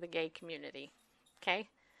given to the gay community. Okay?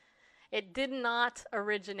 It did not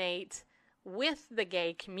originate with the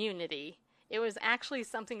gay community. It was actually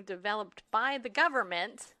something developed by the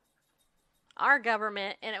government, our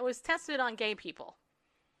government, and it was tested on gay people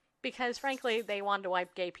because, frankly, they wanted to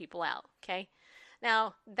wipe gay people out, okay?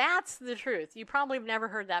 Now, that's the truth. You probably have never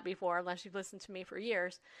heard that before unless you've listened to me for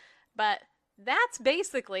years, but that's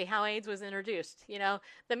basically how AIDS was introduced.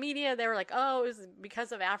 The media, they were like, oh, it was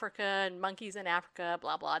because of Africa and monkeys in Africa,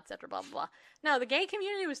 blah, blah, etc., blah, blah, blah. No, the gay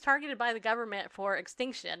community was targeted by the government for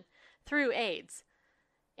extinction through AIDS.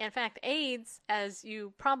 In fact, AIDS, as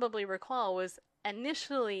you probably recall, was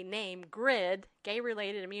initially named GRID,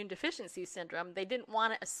 Gay-Related Immune Deficiency Syndrome. They didn't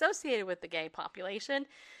want it associated with the gay population,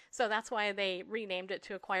 so that's why they renamed it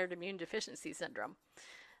to Acquired Immune Deficiency Syndrome.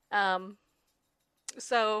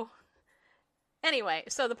 Anyway,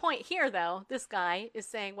 so the point here, though, this guy is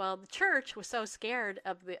saying, well, the church was so scared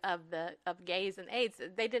of gays and AIDS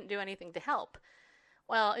that they didn't do anything to help.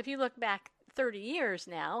 Well, if you look back 30 years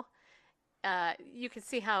now, you can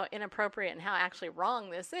see how inappropriate and how actually wrong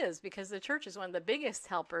this is, because the church is one of the biggest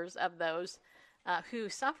helpers of those who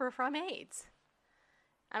suffer from AIDS.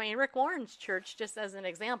 I mean, Rick Warren's church, just as an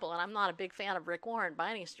example, and I'm not a big fan of Rick Warren by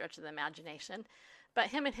any stretch of the imagination, but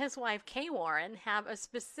him and his wife, Kay Warren, have a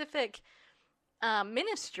specific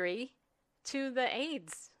ministry to the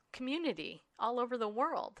AIDS community all over the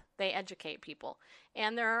world. They educate people.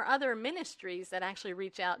 And there are other ministries that actually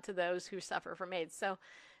reach out to those who suffer from AIDS.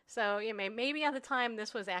 So maybe at the time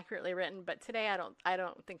this was accurately written, but today I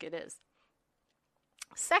don't think it is.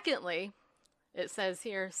 Secondly, it says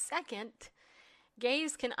here, second,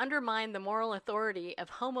 gays can undermine the moral authority of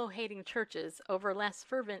homo-hating churches over less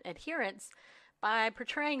fervent adherents by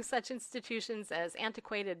portraying such institutions as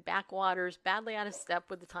antiquated backwaters, badly out of step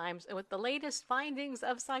with the times and with the latest findings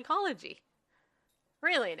of psychology.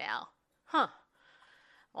 Really now? Huh.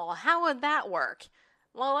 Well, how would that work?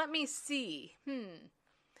 Well, let me see.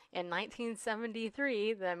 In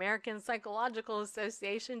 1973, the American Psychological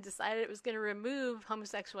Association decided it was going to remove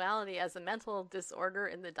homosexuality as a mental disorder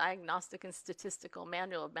in the Diagnostic and Statistical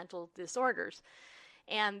Manual of Mental Disorders,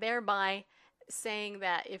 and thereby saying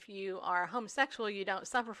that if you are homosexual, you don't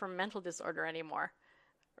suffer from mental disorder anymore,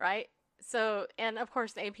 right? So, and of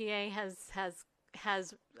course, the APA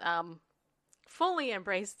has fully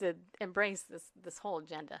embraced this whole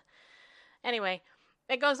agenda. Anyway.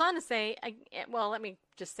 It goes on to say, well, let me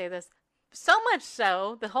just say this. So much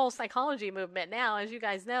so, the whole psychology movement now, as you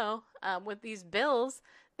guys know, with these bills,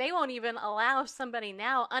 they won't even allow somebody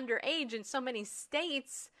now underage in so many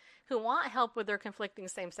states who want help with their conflicting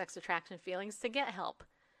same-sex attraction feelings to get help.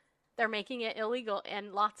 They're making it illegal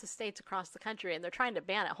in lots of states across the country, and they're trying to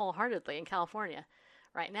ban it wholeheartedly in California.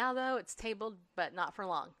 Right now, though, it's tabled, but not for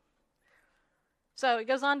long. So it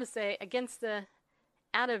goes on to say, against the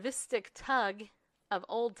atavistic tug of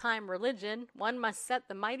old-time religion, one must set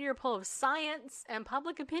the mightier pull of science and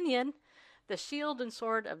public opinion, the shield and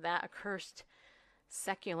sword of that accursed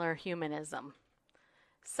secular humanism.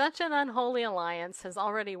 Such an unholy alliance has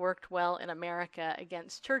already worked well in America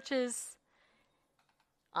against churches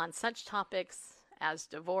on such topics as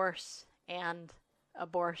divorce and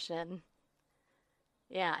abortion.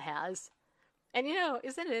 Yeah, it has. And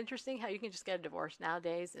isn't it interesting how you can just get a divorce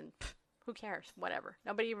nowadays and who cares? Whatever.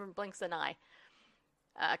 Nobody even blinks an eye.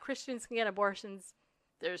 Christians can get abortions.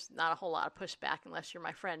 There's not a whole lot of pushback unless you're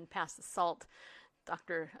my friend, Pass the Salt,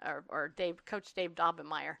 Dr. or Coach Dave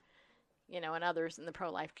Daubenmeier, and others in the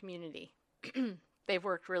pro-life community. They've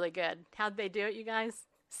worked really good. How'd they do it, you guys?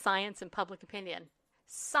 Science and public opinion.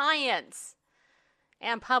 Science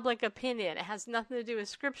and public opinion. It has nothing to do with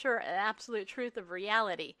scripture and absolute truth of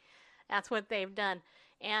reality. That's what they've done.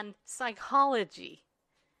 And psychology.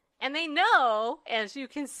 And they know, as you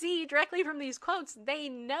can see directly from these quotes, they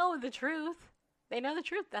know the truth. They know the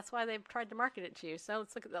truth. That's why they've tried to market it to you. So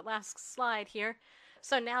let's look at the last slide here.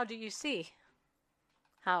 So now do you see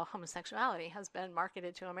how homosexuality has been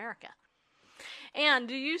marketed to America? And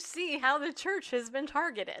do you see how the church has been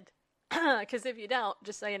targeted? Because if you don't,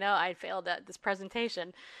 just so you know, I failed at this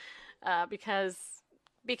presentation because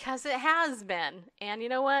it has been. And you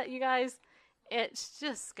know what, you guys? It's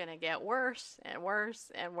just going to get worse and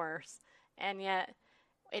worse and worse. And yet,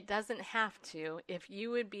 it doesn't have to if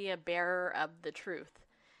you would be a bearer of the truth.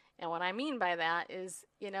 And what I mean by that is,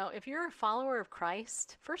 if you're a follower of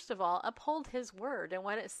Christ, first of all, uphold his word and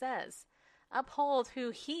what it says. Uphold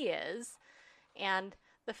who he is and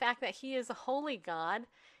the fact that he is a holy God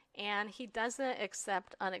and he doesn't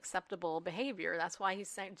accept unacceptable behavior. That's why he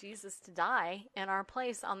sent Jesus to die in our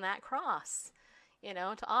place on that cross,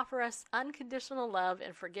 to offer us unconditional love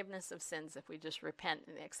and forgiveness of sins if we just repent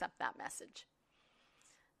and accept that message.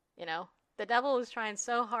 The devil is trying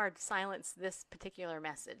so hard to silence this particular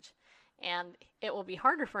message, and it will be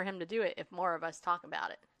harder for him to do it if more of us talk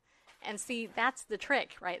about it. And see, that's the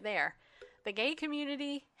trick right there. The gay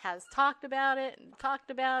community has talked about it and talked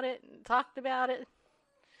about it and talked about it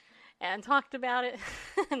and talked about it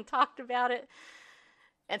and talked about it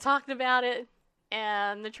and talked about it,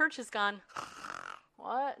 and the church has gone,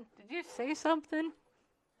 what? Did you say something?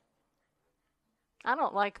 I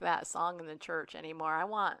don't like that song in the church anymore.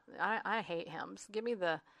 I hate hymns. Give me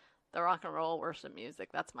the rock and roll worship music.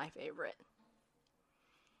 That's my favorite.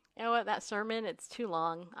 You know what? That sermon, it's too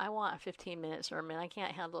long. I want a 15-minute sermon. I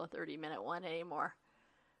can't handle a 30-minute one anymore.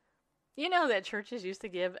 You know that churches used to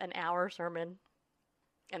give an hour sermon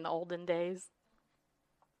in the olden days?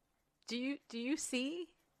 Do you see?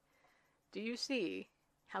 Do you see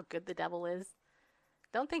how good the devil is?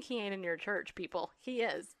 Don't think he ain't in your church, people. He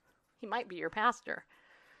is. He might be your pastor.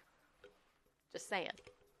 Just saying.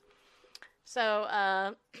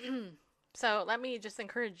 So, so let me just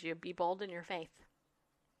encourage you, be bold in your faith.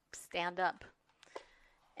 Stand up.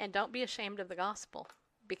 And don't be ashamed of the gospel,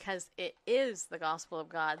 because it is the gospel of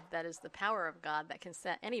God that is the power of God that can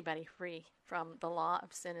set anybody free from the law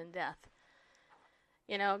of sin and death.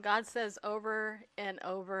 God says over and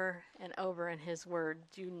over and over in his word,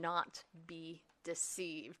 do not be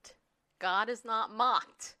deceived. God is not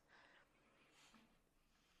mocked.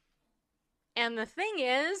 And the thing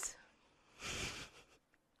is,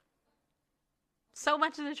 so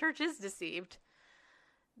much of the church is deceived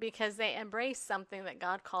because they embrace something that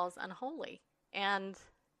God calls unholy, and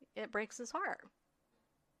it breaks his heart,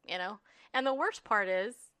 And the worst part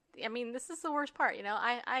is, this is the worst part,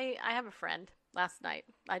 I have a friend last night.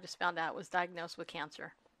 I just found out was diagnosed with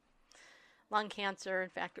cancer. Lung cancer. In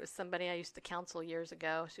fact, it was somebody I used to counsel years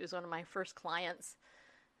ago. She was one of my first clients.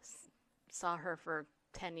 Saw her for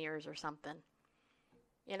 10 years or something,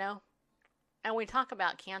 and we talk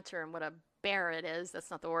about cancer and what a bear it is.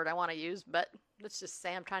 That's not the word I want to use, but let's just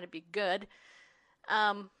say I'm trying to be good.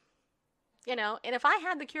 And if I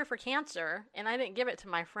had the cure for cancer and I didn't give it to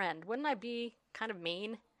my friend, wouldn't I be kind of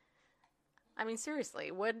mean?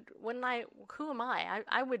 Seriously, wouldn't I? Who am I?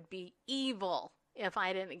 I would be evil if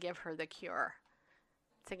I didn't give her the cure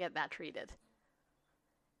to get that treated.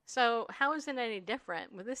 So how is it any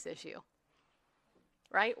different with this issue?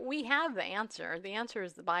 Right? We have the answer. The answer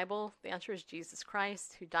is the Bible. The answer is Jesus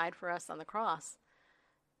Christ, who died for us on the cross,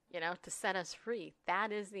 to set us free.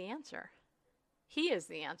 That is the answer. He is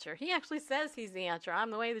the answer. He actually says he's the answer.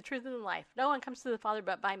 I'm the way, the truth, and the life. No one comes to the Father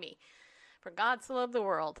but by me. For God so loved the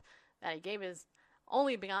world that he gave his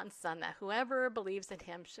only begotten Son, that whoever believes in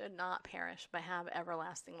him should not perish but have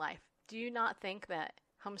everlasting life. Do you not think that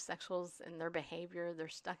homosexuals in their behavior, they're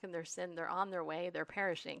stuck in their sin, they're on their way, they're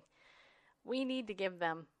perishing? We need to give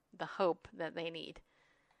them the hope that they need.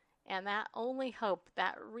 And that only hope,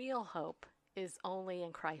 that real hope, is only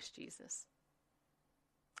in Christ Jesus.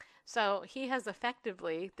 So he has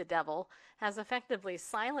effectively, the devil, has effectively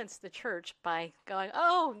silenced the church by going,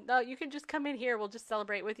 oh, no, you can just come in here, we'll just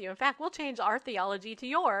celebrate with you. In fact, we'll change our theology to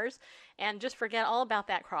yours and just forget all about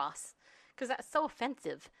that cross. because that's so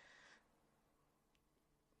offensive.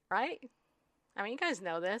 Right? I mean, you guys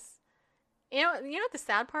know this. You know what the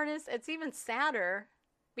sad part is? It's even sadder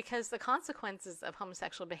because the consequences of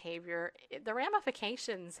homosexual behavior, the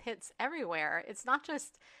ramifications hits everywhere. It's not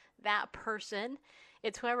just that person.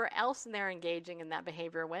 It's whoever else they're engaging in that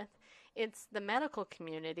behavior with. It's the medical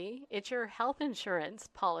community. It's your health insurance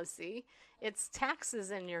policy. It's taxes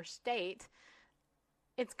in your state.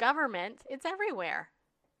 It's government. It's everywhere.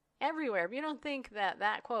 Everywhere. If you don't think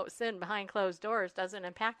that quote, sin behind closed doors, doesn't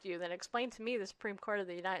impact you, then explain to me the Supreme Court of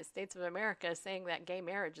the United States of America saying that gay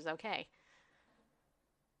marriage is okay.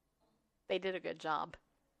 They did a good job.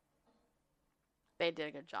 They did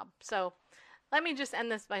a good job. So let me just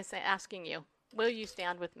end this by asking you, will you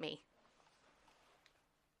stand with me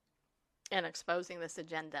in exposing this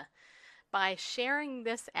agenda? By sharing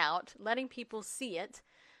this out, letting people see it.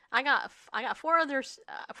 I got four other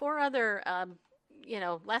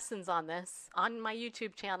lessons on this on my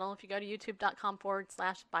YouTube channel. If you go to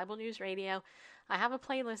youtube.com/Bible News Radio, I have a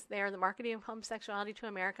playlist there, The Marketing of Homosexuality to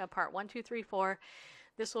America, part 1, 2, 3, 4.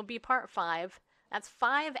 This will be part 5. That's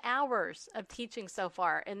 5 hours of teaching so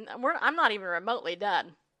far, and I'm not even remotely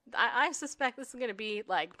done. I suspect this is going to be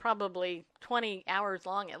like probably 20 hours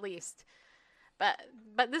long at least. But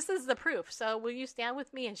this is the proof. So will you stand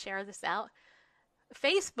with me and share this out?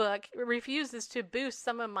 Facebook refuses to boost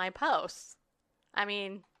some of my posts. I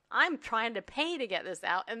mean, I'm trying to pay to get this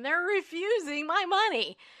out, and they're refusing my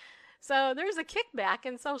money. So there's a kickback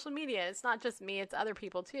in social media. It's not just me, it's other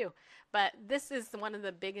people too. But this is one of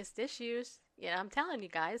the biggest issues. I'm telling you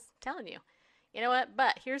guys, I'm telling you. You know what?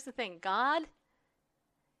 But here's the thing. God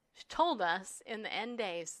told us in the end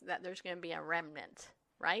days that there's going to be a remnant,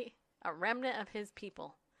 right? A remnant of his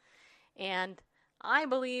people. And I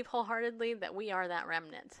believe wholeheartedly that we are that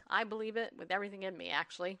remnant. I believe it with everything in me,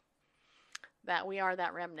 actually, that we are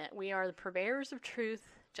that remnant. We are the purveyors of truth,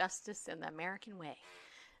 justice, and the American way.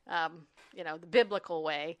 The biblical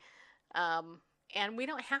way. And we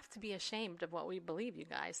don't have to be ashamed of what we believe, you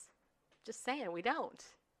guys. Just saying, we don't.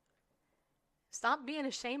 Stop being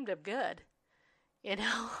ashamed of good.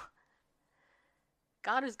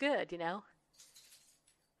 God is good,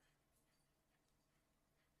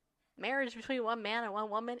 Marriage between one man and one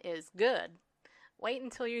woman is good. Wait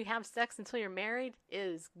until you have sex until you're married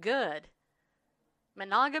is good.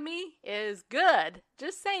 Monogamy is good.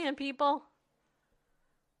 Just saying, people.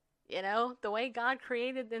 The way God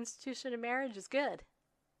created the institution of marriage is good.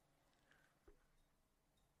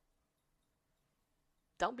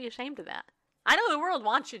 Don't be ashamed of that. I know the world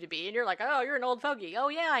wants you to be, and you're like, oh, you're an old fogey. Oh,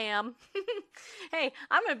 yeah, I am. Hey,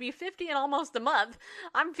 I'm going to be 50 in almost a month.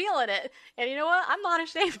 I'm feeling it. And you know what? I'm not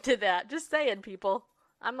ashamed of that. Just saying, people.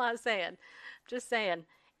 I'm not saying. Just saying.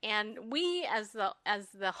 And we, as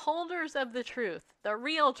the holders of the truth, the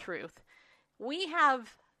real truth, we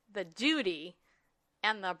have the duty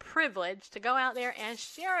and the privilege to go out there and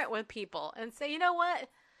share it with people and say, you know what?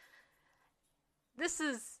 This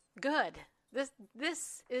is good. This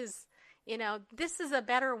is, this is a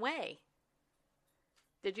better way.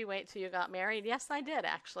 Did you wait till you got married? Yes, I did,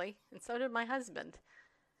 actually. And so did my husband.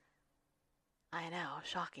 I know.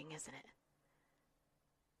 Shocking, isn't it?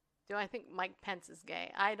 Do I think Mike Pence is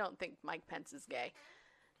gay? I don't think Mike Pence is gay.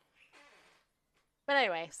 But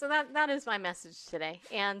anyway, so that is my message today.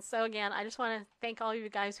 And so again, I just want to thank all of you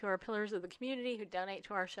guys who are pillars of the community who donate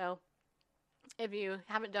to our show. If you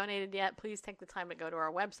haven't donated yet, please take the time to go to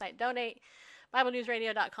our website, donate,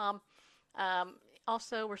 BibleNewsRadio.com.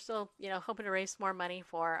 Also, we're still, hoping to raise more money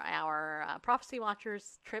for our Prophecy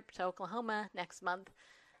Watchers trip to Oklahoma next month.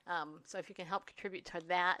 So if you can help contribute to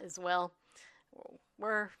that as well,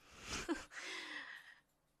 we're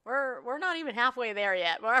not even halfway there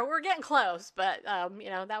yet. We're getting close, but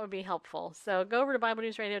that would be helpful. So go over to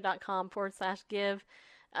BibleNewsRadio.com/give.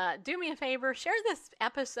 Do me a favor, share this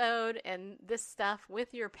episode and this stuff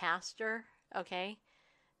with your pastor, okay?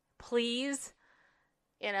 Please.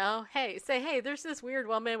 Hey, there's this weird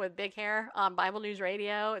woman with big hair on Bible News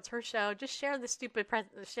Radio. It's her show. Just share the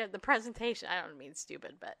share the presentation. I don't mean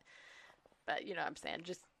stupid, but you know what I'm saying.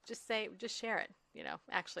 Just share it.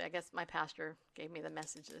 Actually, I guess my pastor gave me the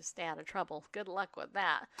message to stay out of trouble. Good luck with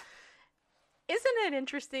that. Isn't it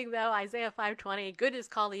interesting, though, Isaiah 5:20, good is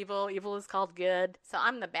called evil, evil is called good. So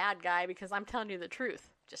I'm the bad guy because I'm telling you the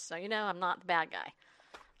truth. Just so you know, I'm not the bad guy.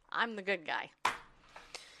 I'm the good guy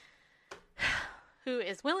who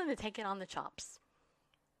is willing to take it on the chops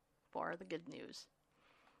for the good news.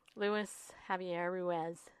 Luis Javier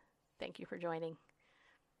Ruiz, thank you for joining.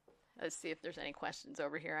 Let's see if there's any questions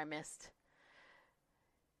over here I missed.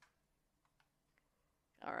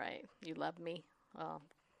 All right, you love me?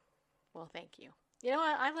 Well, thank you. You know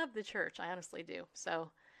what? I love the church. I honestly do.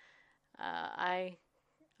 So I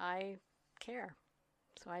care.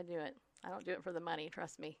 So I do it. I don't do it for the money.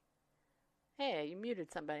 Trust me. Hey, you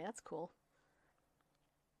muted somebody. That's cool.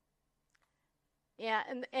 Yeah,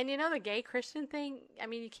 and you know the gay Christian thing. I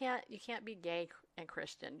mean, you can't be gay and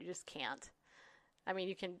Christian. You just can't. I mean,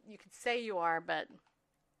 you can say you are, but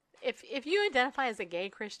if you identify as a gay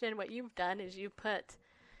Christian, what you've done is you put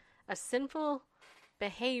a sinful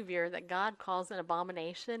behavior that God calls an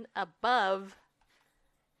abomination above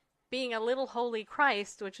being a little holy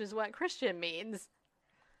Christ, which is what Christian means.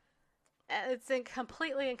 It's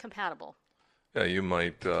completely incompatible. Yeah, you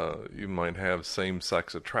might have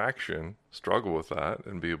same-sex attraction, struggle with that,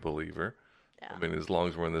 and be a believer. Yeah. I mean, as long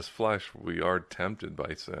as we're in this flesh, we are tempted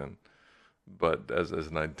by sin. But as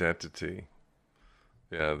an identity,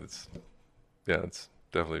 it's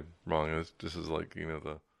definitely wrong. This is like,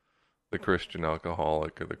 the Christian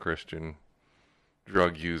alcoholic or the Christian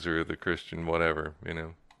drug user, the Christian whatever,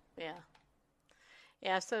 Yeah.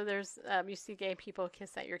 Yeah, so there's you see gay people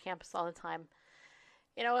kiss at your campus all the time.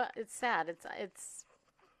 You know what? It's sad. It's it's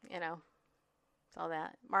all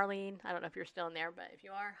that. Marlene, I don't know if you're still in there, but if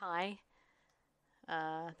you are, hi.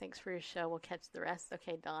 Thanks for your show. We'll catch the rest.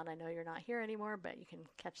 Okay, Dawn, I know you're not here anymore, but you can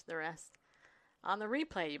catch the rest on the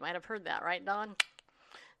replay. You might have heard that, right, Dawn?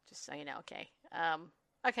 Just so you know. Okay.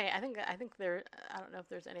 Okay. I think there. I don't know if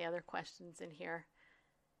there's any other questions in here.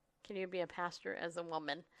 Can you be a pastor as a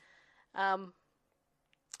woman?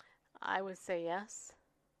 I would say yes.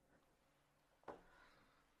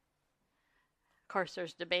 Of course,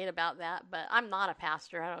 there's debate about that, but I'm not a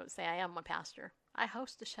pastor. I don't say I am a pastor. I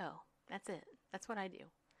host a show. That's it. That's what I do.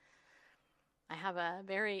 I have a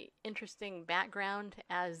very interesting background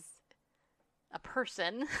as a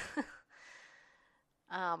person.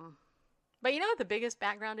 But you know what the biggest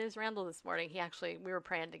background is? Randall this morning, we were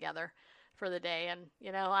praying together for the day,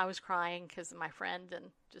 and I was crying because of my friend and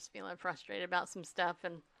just feeling frustrated about some stuff,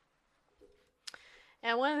 and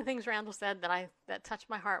one of the things Randall said that touched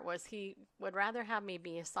my heart was he would rather have me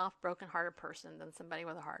be a soft, broken-hearted person than somebody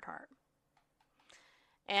with a hard heart.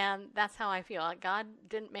 And that's how I feel. God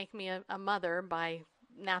didn't make me a mother by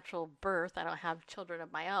natural birth. I don't have children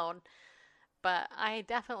of my own, but I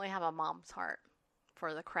definitely have a mom's heart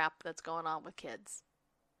for the crap that's going on with kids.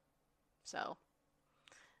 So,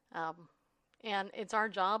 and it's our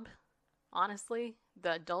job, honestly,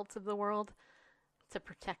 the adults of the world, to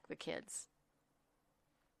protect the kids.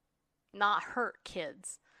 Not hurt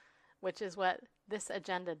kids, which is what this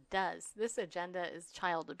agenda does. This agenda is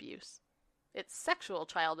child abuse. It's sexual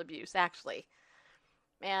child abuse, actually.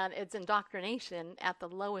 And it's indoctrination at the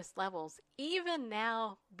lowest levels, even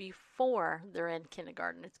now before they're in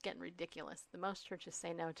kindergarten. It's getting ridiculous. The most churches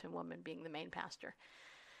say no to a woman being the main pastor.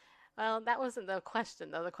 Well, that wasn't the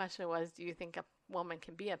question, though. The question was, do you think a woman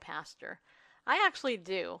can be a pastor? I actually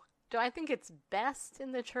do. Do I think it's best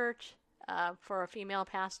in the church for a female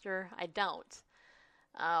pastor? I don't.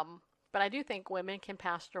 But I do think women can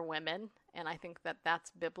pastor women, and I think that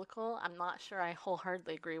that's biblical. I'm not sure I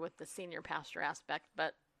wholeheartedly agree with the senior pastor aspect,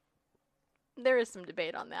 but there is some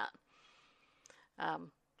debate on that.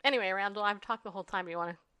 Anyway, Randall, I've talked the whole time. You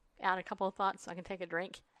want to add a couple of thoughts so I can take a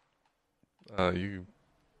drink? You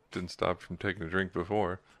didn't stop from taking a drink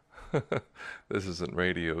before. This isn't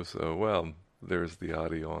radio, so, well, there's the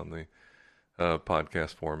audio on the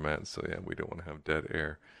podcast format, so yeah, we don't want to have dead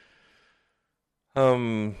air.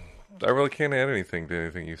 I really can't add anything to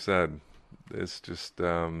anything you said. It's just,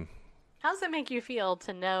 how does it make you feel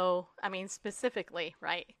to know, specifically,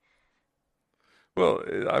 right? Well,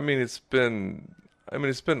 it's been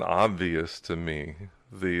obvious to me,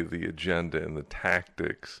 the agenda and the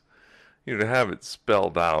tactics, to have it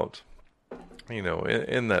spelled out,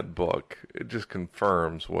 in that book. It just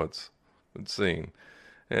confirms what's seen.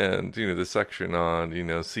 And, the section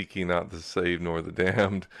on, seeking not the saved nor the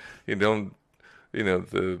damned,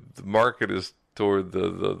 the market is toward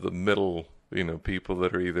the middle, people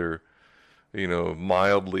that are either,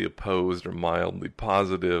 mildly opposed or mildly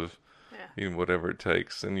positive, whatever it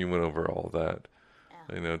takes. And you went over all that,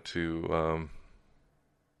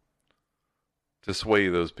 to sway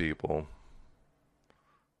those people,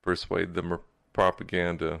 persuade them, or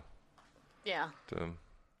propaganda. Yeah.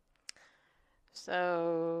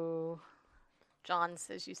 So, John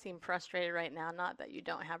says, you seem frustrated right now. Not that you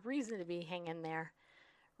don't have reason to be. Hang in there.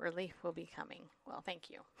 Relief will be coming. Well, thank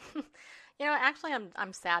you. Actually,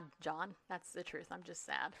 I'm sad, John. That's the truth. I'm just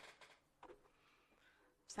sad.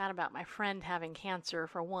 Sad about my friend having cancer,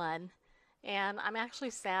 for one. And I'm actually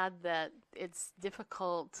sad that it's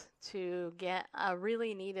difficult to get a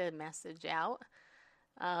really needed message out.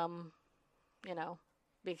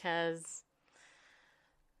 Because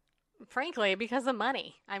frankly, because of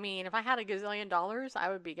money. I mean, if I had $1 gazillion, I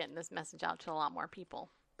would be getting this message out to a lot more people.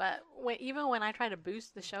 But even when I try to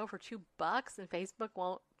boost the show for $2 and Facebook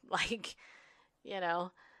won't, like, you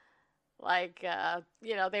know,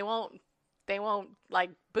 they won't like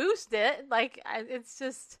boost it. Like,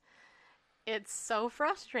 it's so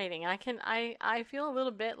frustrating. I feel a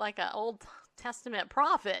little bit like an Old Testament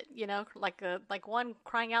prophet, like one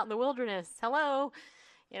crying out in the wilderness, hello,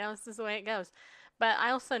 this is the way it goes. But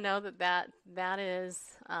I also know that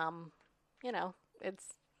is,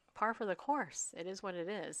 it's par for the course. It is what it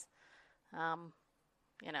is.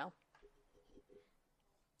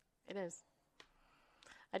 It is.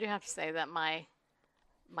 I do have to say that my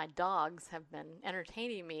dogs have been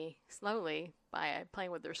entertaining me slowly by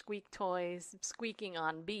playing with their squeak toys, squeaking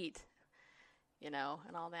on beat, and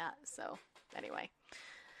all that. So anyway,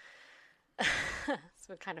 it's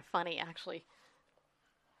been kind of funny, actually.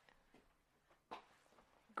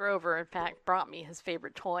 Grover, in fact, brought me his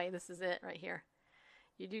favorite toy. This is it right here.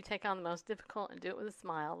 You do take on the most difficult and do it with a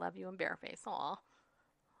smile. Love you and Bareface. Aw.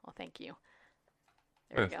 Well, thank you.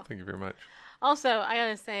 There you go. Thank you very much. Also, I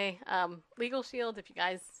gotta say, Legal Shield, if you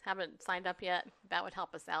guys haven't signed up yet, that would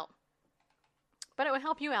help us out. But it would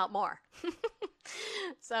help you out more.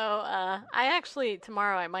 So, I actually,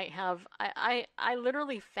 tomorrow I might have, I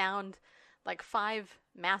literally found like 5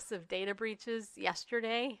 massive data breaches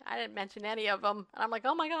yesterday. I didn't mention any of them. And I'm like,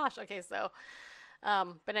 oh my gosh. Okay, so,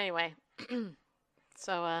 but anyway.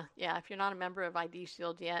 So, yeah, if you're not a member of ID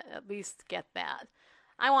Shield yet, at least get that.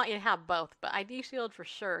 I want you to have both, but ID Shield for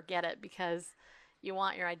sure, get it, because you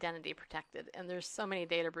want your identity protected. And there's so many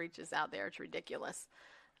data breaches out there, it's ridiculous.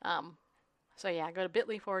 So yeah, go to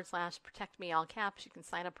bit.ly/protectme, all caps. You can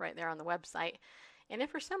sign up right there on the website. And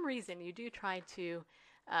if for some reason you do try to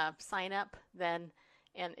sign up, then,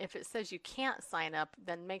 and if it says you can't sign up,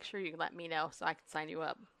 then make sure you let me know so I can sign you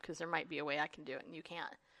up, because there might be a way I can do it and you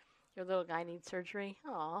can't. Your little guy needs surgery?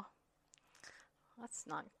 Aw, that's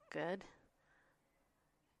not good.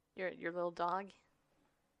 Your little dog?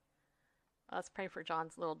 Let's pray for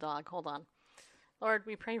John's little dog. Hold on. Lord,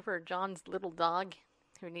 we pray for John's little dog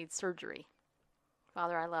who needs surgery.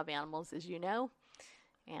 Father, I love animals, as you know,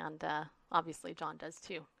 and obviously John does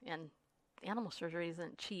too. And animal surgery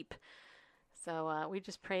isn't cheap. So we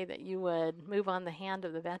just pray that you would move on the hand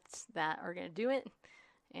of the vets that are going to do it,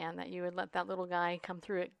 and that you would let that little guy come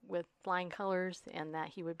through it with flying colors, and that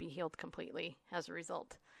he would be healed completely as a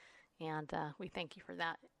result. And we thank you for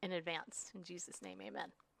that in advance. In Jesus' name,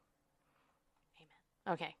 amen.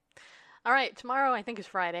 Amen. Okay. All right. Tomorrow, I think, is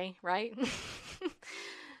Friday, right?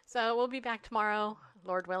 So we'll be back tomorrow,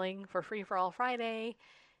 Lord willing, for Free for All Friday.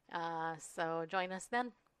 So join us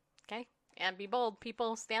then. Okay? And be bold,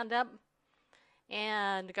 people. Stand up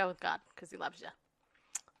and go with God, because he loves you.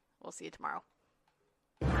 We'll see you tomorrow.